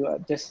 ataupun you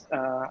just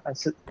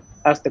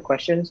ask the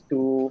questions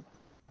to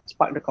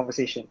spark the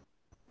conversation.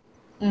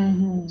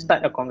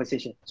 Start a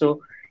conversation. So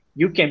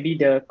you can be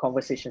the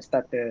conversation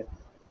starter.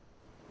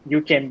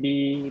 You can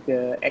be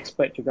the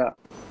expert juga,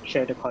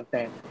 share the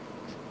content.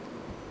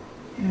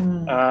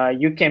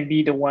 You can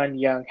be the one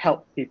yang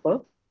help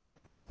people.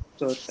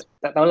 So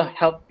tak tahulah,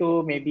 help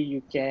tu maybe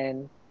you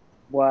can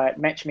buat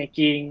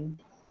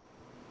matchmaking.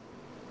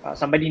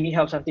 Somebody need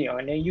help something,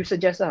 and then you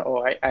suggest lah,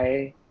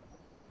 I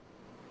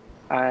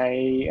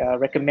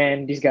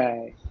recommend this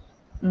guy.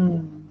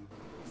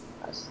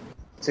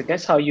 So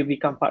that's how you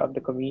become part of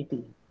the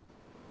community.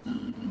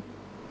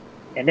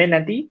 And then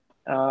nanti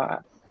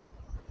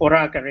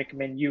orang akan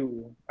recommend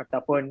you,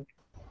 ataupun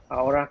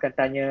orang akan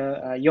tanya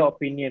your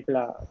opinion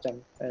pula, macam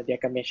dia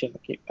akan mention,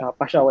 okay,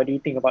 Pasha, what do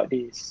you think about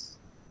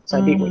this?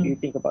 Sadiq, what do you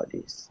think about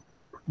this?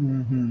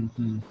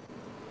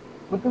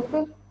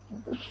 Betul.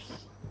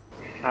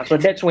 So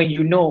that's when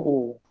you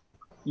know,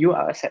 you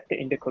are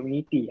accepted in the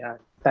community.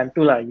 Time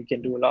tu lah you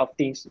can do a lot of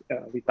things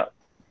without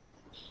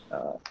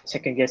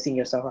second guessing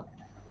yourself.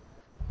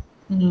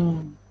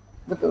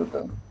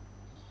 Betul.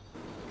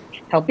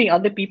 Helping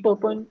other people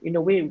pun in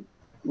a way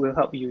will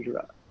help you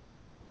juga.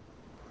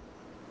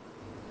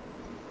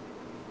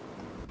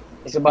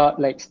 It's about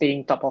like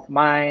staying top of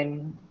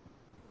mind,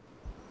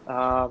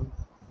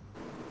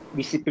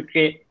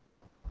 reciprocate.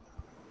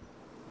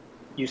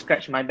 You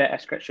scratch my back, I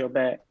scratch your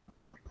back.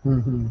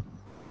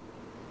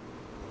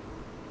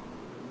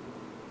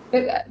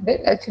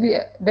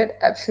 That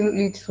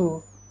absolutely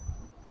true.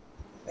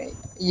 Like,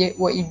 yeah,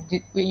 what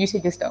you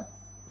said just now.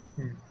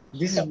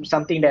 this is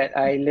something that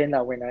I learned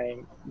when I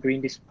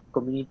doing this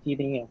community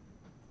thing.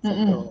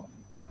 So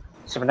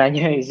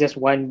sebenarnya it's just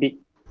one big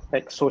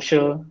like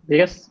social,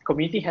 because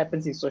community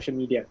happens in social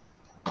media.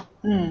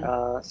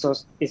 So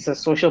it's a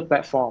social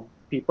platform.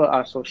 People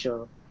are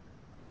social.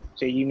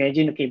 So you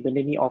imagine, okay,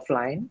 benda ni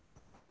offline,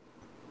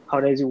 how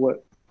does it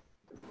work?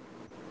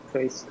 So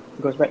it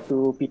goes back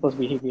to people's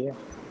behavior.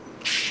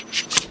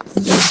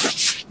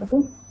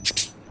 Betul.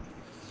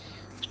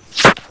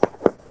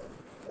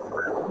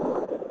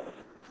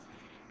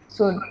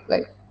 So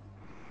like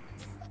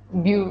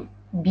build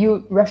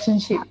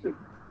relationship,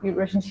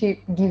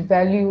 give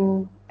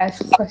value,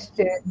 ask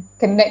questions,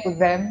 connect with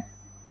them.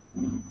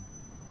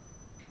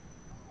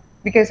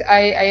 Because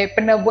I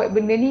pernah buat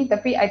benda ni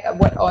tapi I tak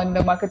buat on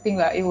the marketing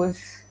lah. It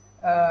was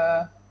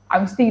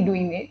I'm still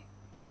doing it,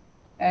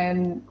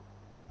 and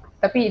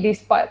tapi this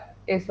part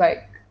is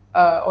like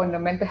on the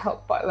mental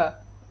health part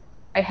lah.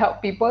 I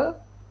help people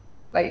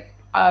like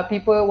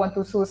people want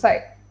to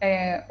suicide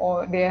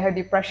or they have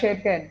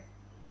depression kan.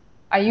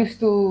 I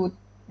used to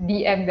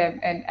DM them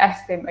and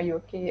ask them, are you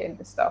okay and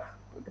stuff.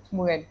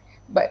 Semua kan.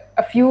 But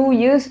a few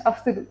years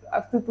after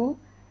tu,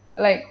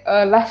 like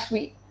last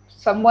week,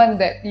 someone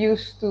that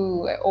used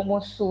to like,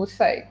 almost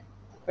suicide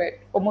ke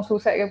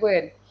apa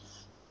kan,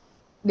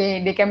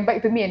 they came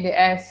back to me and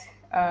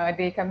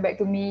they come back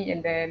to me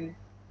and then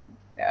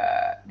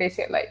they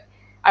said like,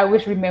 I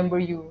always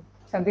remember you,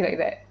 something like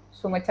that.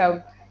 So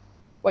macam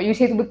what you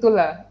say tu betul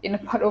lah. In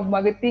a part of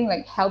marketing,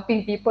 like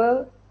helping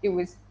people, it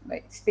was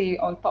like stay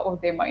on top of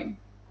their mind.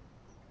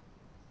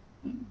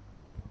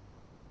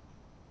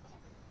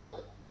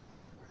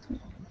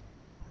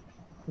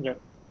 Yeah.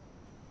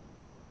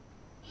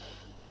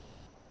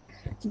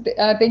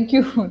 Thank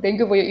you for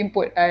your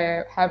input.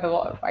 I have a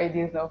lot of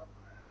ideas now.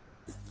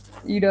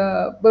 You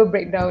dah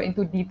breakdown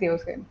into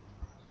details kan.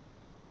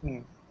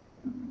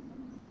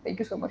 Thank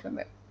you so much on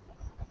that.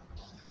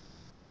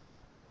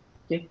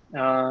 Okay.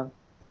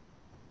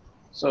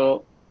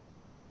 So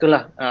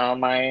itulah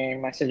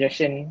my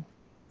suggestion.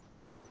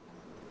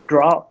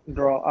 Draw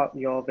out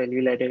your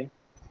value ladder.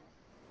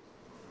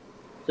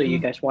 So you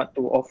guys want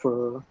to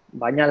offer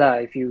banyak lah.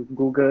 If you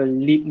Google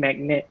lead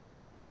magnet,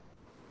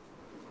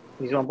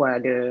 this one pun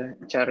ada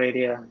cara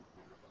dia.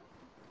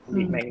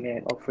 Lead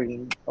magnet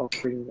offering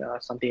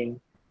something.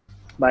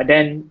 But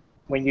then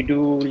when you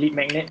do lead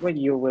magnet,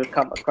 you will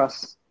come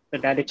across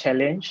another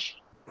challenge.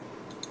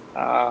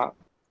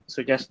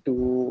 So just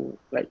to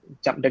like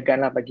jump the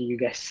gun lah bagi you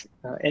guys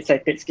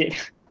excited sikit.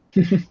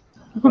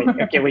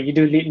 Okay, when you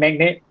do lead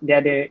magnet,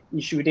 there ada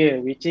issue there,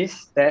 which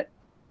is that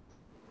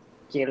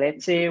okay,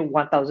 let's say 1,000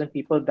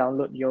 people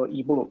download your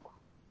ebook,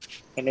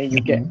 and then you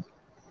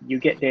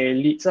get the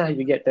leads lah,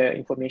 you get the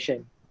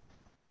information.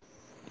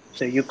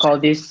 So you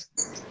call this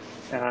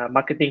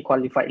marketing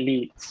qualified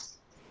leads.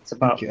 It's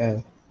about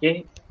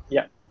okay,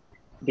 yeah,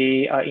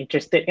 they are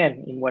interested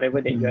kan in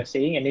whatever that you are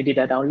saying, and then they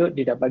dah download,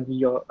 they dah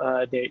bagi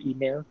their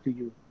email to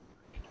you.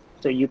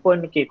 So you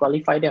pun okay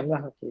qualify them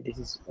lah. Okay, this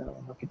is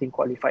marketing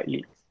qualified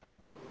leads.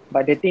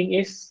 But the thing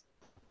is,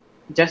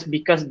 just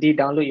because they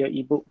download your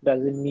ebook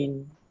doesn't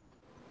mean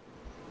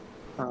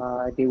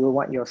they will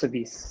want your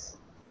service.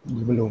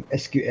 Dia belum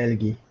SQL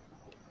lagi.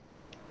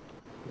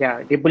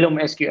 Yeah, dia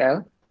belum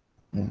SQL.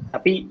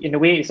 Tapi in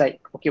a way, it's like,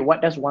 okay, what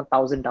does 1,000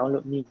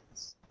 download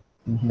means?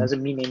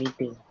 Doesn't mean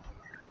anything.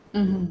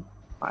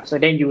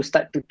 So then you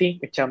start to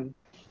think macam,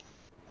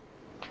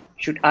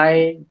 should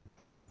I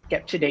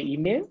capture their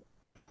email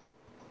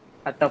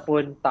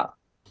ataupun tak?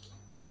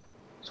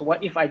 So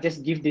what if I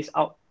just give this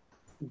out,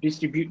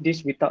 distribute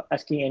this without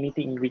asking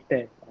anything in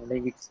return? And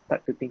then you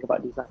start to think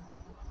about this lah.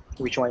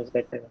 Which one is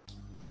better?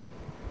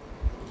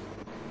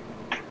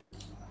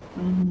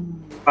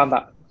 Faham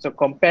tak? So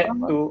compared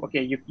to,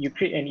 okay, you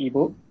create an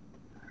ebook,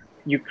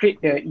 you create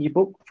the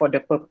ebook for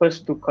the purpose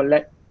to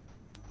collect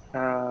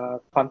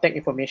contact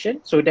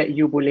information so that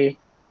you boleh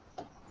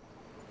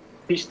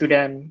pitch to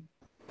them,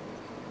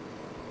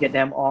 get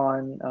them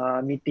on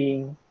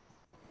meeting.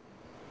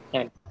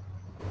 And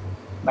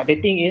but the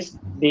thing is,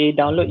 they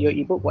download your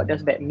ebook. What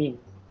does that mean?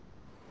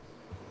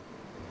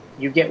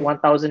 You get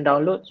 1,000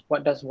 downloads.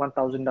 What does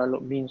 1,000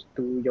 download means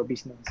to your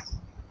business?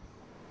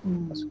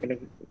 So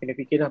kena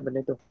fikir lah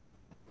benda tu.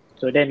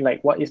 So then,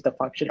 like, what is the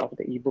function of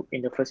the ebook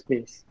in the first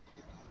place?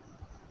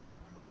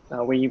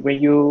 When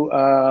you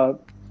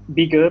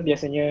bigger,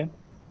 biasanya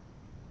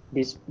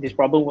this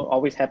problem will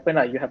always happen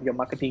lah. You have your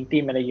marketing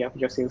team and then you have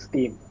your sales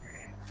team.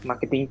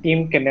 Marketing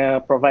team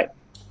kena provide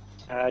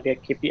their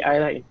KPI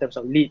lah in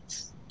terms of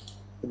leads,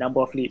 the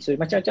number of leads. So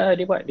macam-macam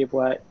dia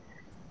buat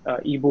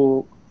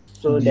ebook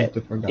so that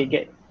they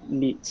get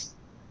leads.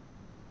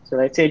 So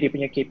let's say dia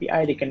punya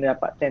KPI, dia kena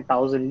dapat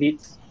 10,000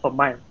 leads per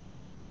month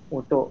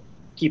untuk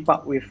keep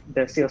up with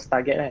the sales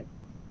target kan.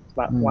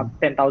 Sebab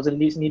 10,000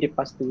 leads ni dia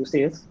pass to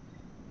sales,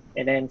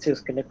 and then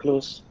sales kena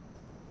close.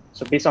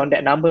 So based on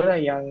that number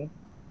lah yang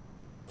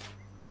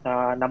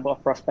number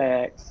of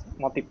prospects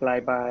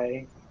multiply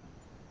by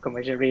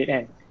conversion rate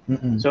kan.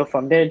 So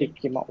from there they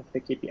came up with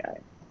the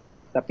KPI.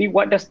 Tapi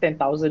what does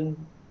 10,000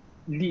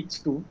 leads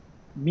to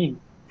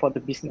mean for the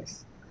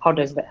business? how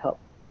does that help?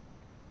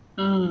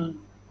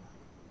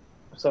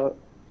 So,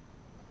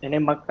 and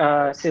then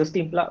sales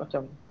team pula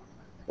macam,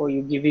 oh,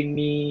 you giving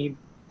me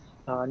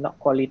not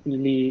quality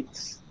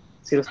leads,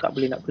 sales tak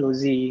boleh nak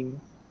closing,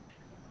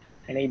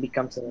 and then it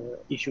becomes a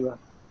issue lah.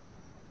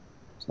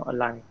 It's not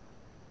aligned.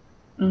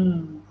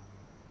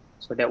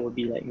 So that would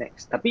be like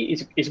next. Tapi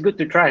it's good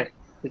to try.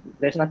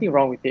 There's nothing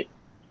wrong with it.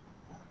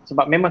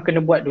 Sebab memang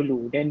kena buat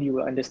dulu, then you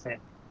will understand.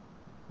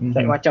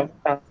 Like macam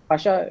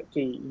Pasha,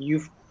 okay,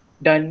 you've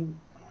done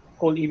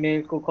cold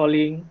email, cold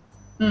calling,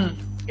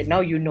 and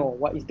now you know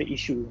what is the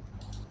issue.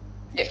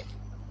 Yeah.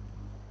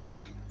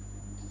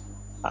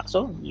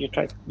 So you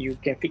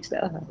can fix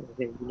that.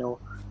 Then you know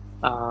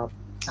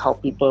how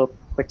people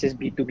purchase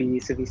B2B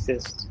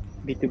services,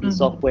 B2B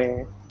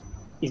software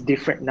is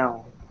different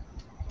now.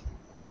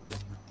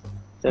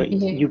 So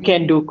you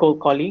can do cold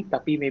calling,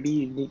 tapi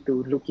maybe you need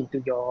to look into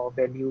your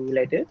value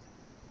ladder.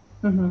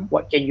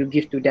 What can you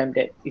give to them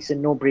that is a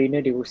no-brainer?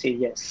 They will say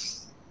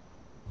yes.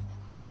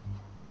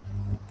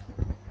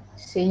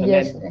 Say and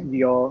yes. Then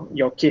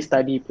your case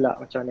study pula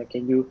macam mana?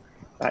 Can you,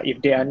 if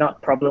they are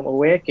not problem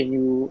aware,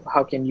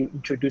 how can you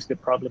introduce the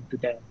problem to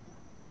them?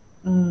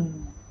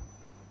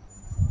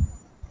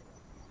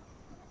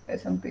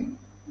 That's something.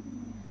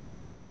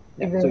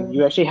 Yeah, so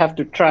you actually have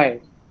to try.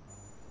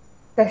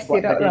 Test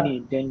it out lah.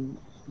 Then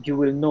you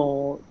will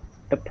know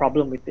the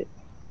problem with it.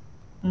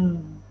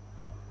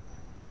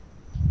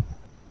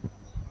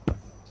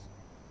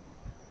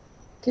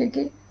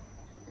 Okay.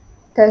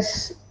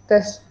 Test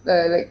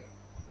like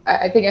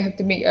I think I have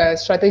to make a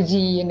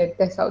strategy and then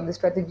test out the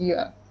strategy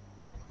lah.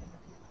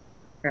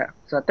 Yeah.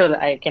 So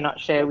I cannot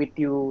share with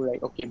you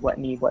like, okay, buat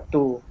ni, buat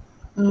tu.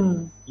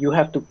 You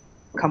have to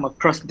come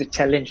across the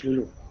challenge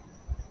dulu.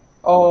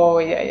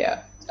 Oh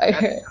yeah.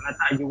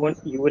 You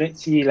wouldn't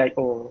see like,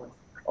 oh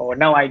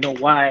now I know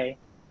why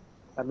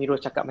Amiro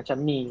cakap macam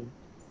ni.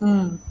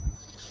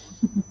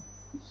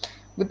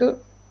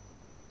 Betul.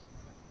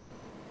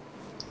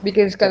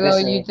 Because kalau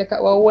you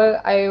cakap well,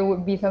 I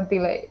would be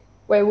something like,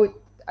 why would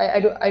I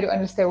don't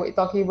understand what you're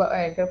talking about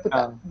kan. Kenapa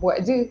tak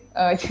buat je?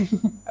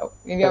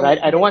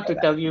 I don't want to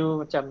tell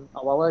you macam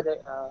awal-awal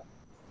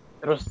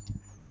terus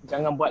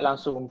jangan buat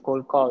langsung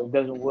cold call, it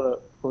doesn't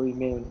work, cold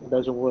email, it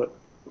doesn't work.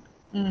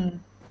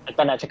 I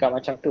tak nak cakap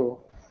macam tu,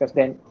 because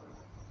then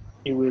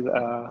it will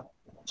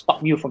stop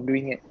you from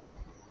doing it.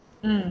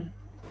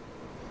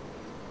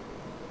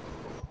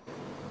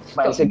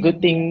 But it's a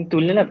good thing to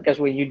learn lah, because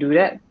when you do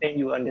that, then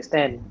you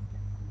understand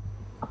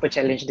apa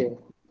challenge dia.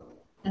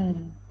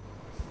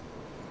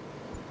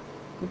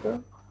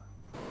 Betul.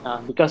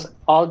 Because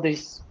all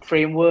these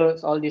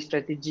frameworks, all these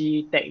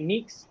strategy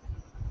techniques,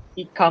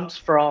 it comes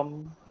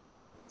from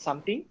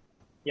something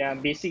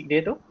yang basic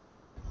dia tu,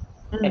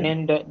 and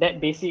then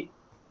that basic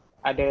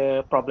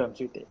ada problems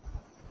with it.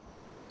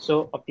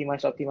 So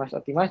optimize.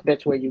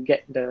 That's where you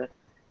get the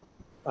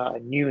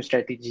new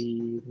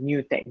strategy,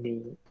 new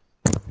technique.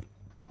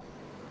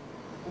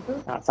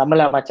 Sama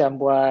lah macam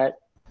buat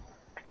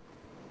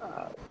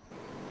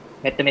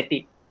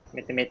matematik,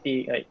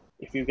 like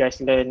if you guys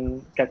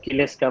learn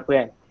calculus ke apa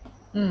kan,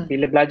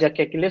 bila belajar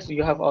calculus,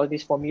 you have all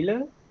this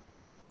formula,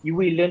 you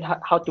will learn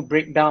how to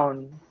break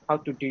down, how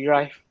to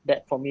derive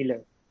that formula.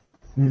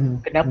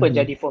 Kenapa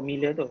jadi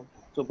formula tu?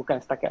 So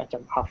bukan setakat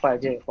macam hafal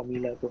je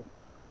formula tu.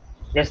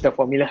 Yes, the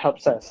formula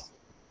helps us,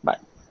 but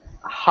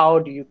how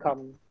do you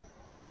come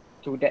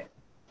to that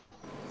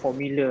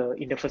formula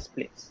in the first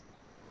place?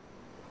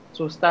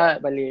 So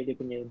start balik dia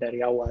punya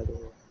dari awal tu.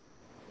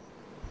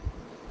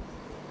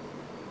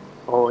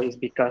 Oh, it's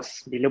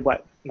because bila buat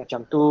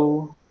macam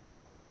tu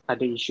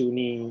ada isu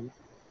ni.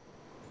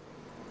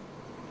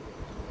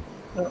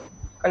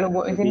 Kalau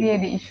buat macam ni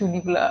ada isu ni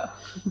pula.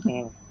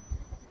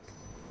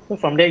 So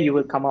from there you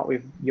will come out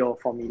with your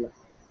formula.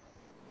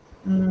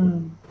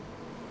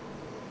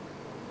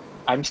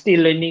 I'm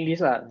still learning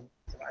this lah.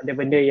 Ada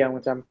benda yang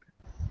macam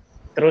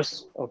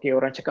terus okay,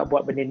 orang cakap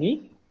buat benda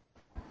ni,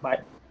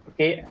 but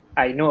okay,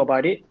 I know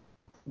about it,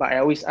 but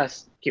I always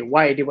ask, okay,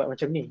 why dia buat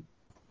macam ni?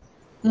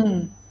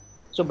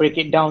 So break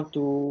it down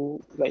to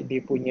like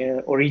dia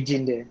punya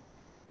origin dia,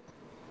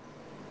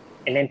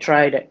 and then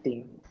try that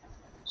thing.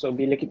 So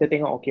bila kita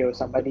tengok okay,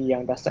 somebody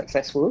yang dah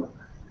successful,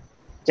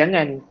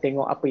 jangan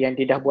tengok apa yang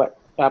dia dah buat,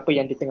 apa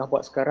yang dia tengah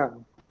buat sekarang.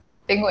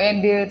 Tengok yang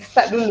dia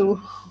start dulu.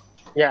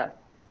 Yeah.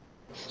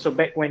 So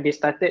back when they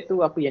started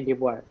tu, apa yang dia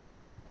buat.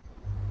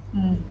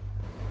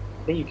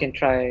 Then you can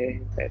try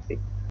that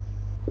thing.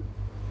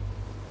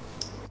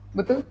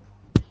 Betul.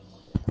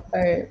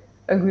 I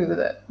agree with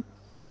that.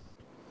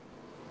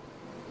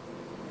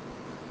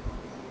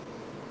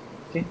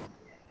 Okay.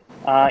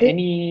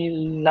 Any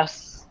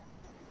last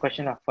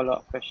question or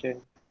follow-up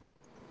question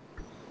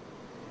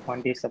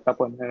on this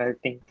ataupun another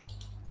thing?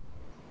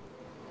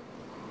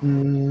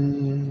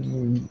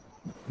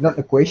 Not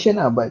a question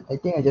lah, but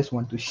I think I just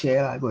want to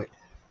share lah kot.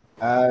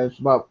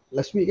 Sebab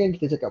last week kan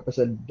kita cakap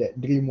pasal that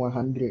Dream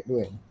 100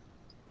 tu kan.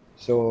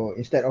 So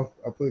instead of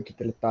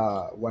kita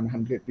letak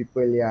 100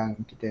 people yang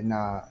kita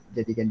nak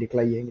jadikan dia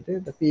klien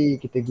kita, tapi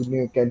kita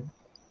gunakan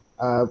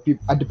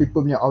other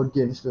people punya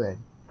audience tu kan.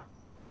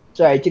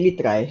 So I actually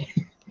try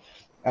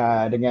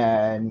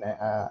dengan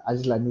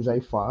Azlan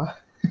Nuzaifa.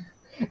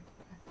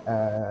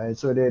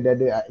 So dia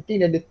ada, I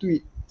think dia ada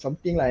tweet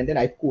something lah, and then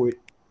I quote.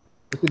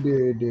 Lepas tu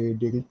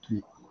dia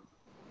retweet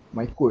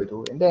my quote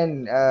tu, and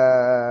then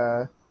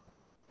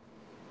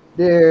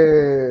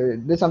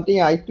dia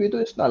something yang I tweet tu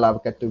not lah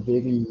berkata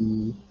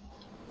very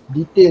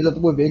details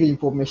ataupun very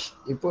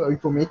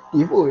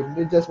informative pun.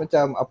 Dia just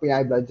macam apa yang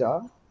I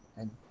belajar,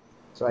 and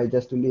so I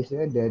just tulis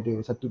dia ada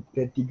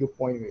 3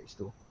 point rates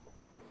tu.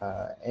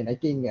 And I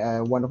think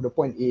one of the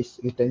point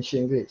is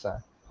retention rates lah.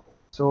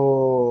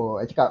 So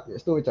I cakap kat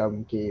situ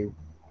macam okay,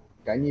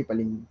 kat ni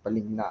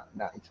paling nak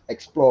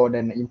explore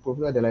dan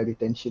improve tu adalah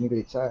retention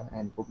rates lah,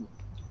 and for me.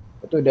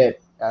 Lepas tu that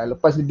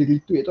lepas dia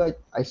retweet tu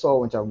I saw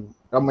macam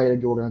ramai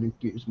lagi orang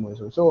retweet semua.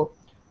 So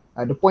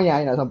the point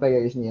yang I nak sampai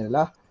kat sini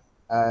adalah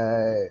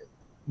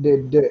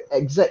the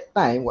exact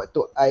time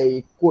waktu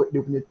I quote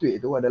dia punya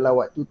tweet tu adalah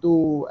waktu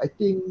tu I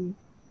think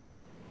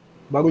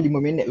baru 5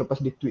 minit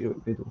lepas dia tweet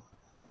tu.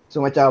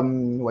 So macam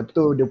waktu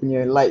tu dia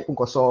punya like pun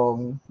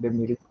kosong, dia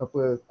punya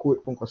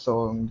quote pun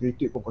kosong,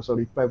 retweet pun kosong,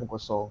 reply pun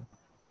kosong.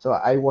 So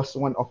I was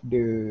one of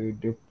the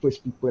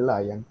first people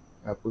lah yang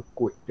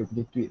quote dia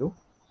punya tweet tu.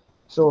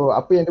 So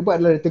apa yang dia buat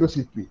adalah dia terus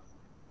retweet.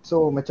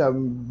 So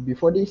macam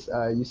before this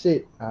you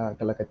said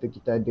kalau kata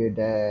kita ada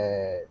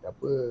that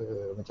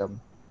macam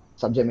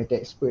subject matter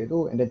expert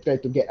tu, and then try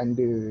to get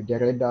under their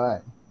radar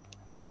kan.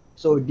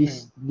 So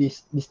this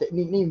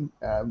technique ni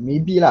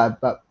maybe lah,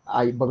 but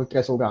I baru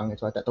try seorang,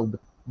 so I tak tahu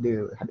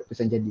dia 100%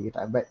 jadi ke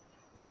tak, but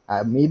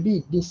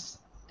maybe this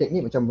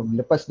technique macam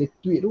lepas dia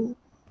tweet tu,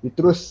 you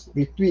terus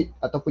retweet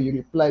ataupun you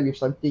reply with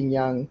something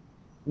yang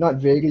not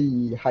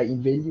very high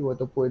in value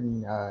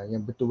ataupun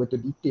yang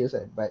betul-betul details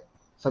kan, but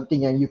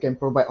something yang you can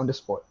provide on the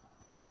spot.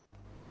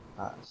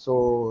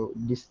 So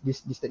this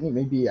technique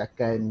maybe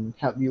akan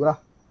help you lah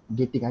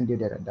getting under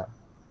the radar.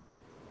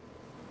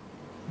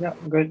 Yeah,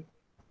 good.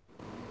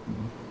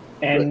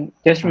 And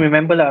just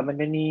remember lah,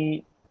 benda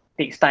ni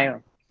takes time.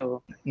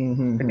 So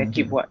kena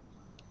keep buat.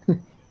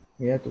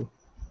 Ya tu.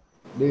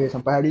 Dia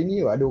sampai hari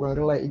ni ada orang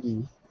like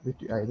lagi.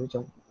 Retweet tu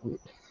macam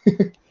wait.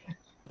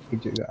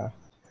 Kejut juga lah.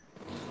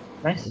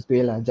 Nice. Itu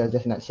je lah,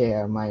 just nak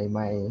share my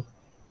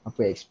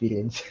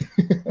experience.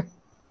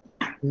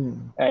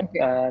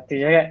 Tu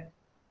je kan?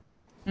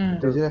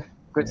 Itu je lah.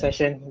 Good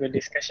session, good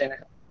discussion.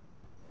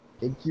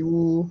 Thank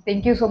you.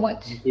 Thank you so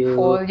much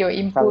for your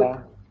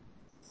input.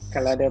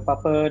 Kalau ada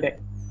apa-apa that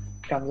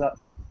comes up,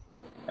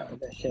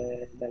 dah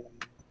share dalam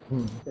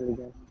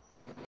Telegram.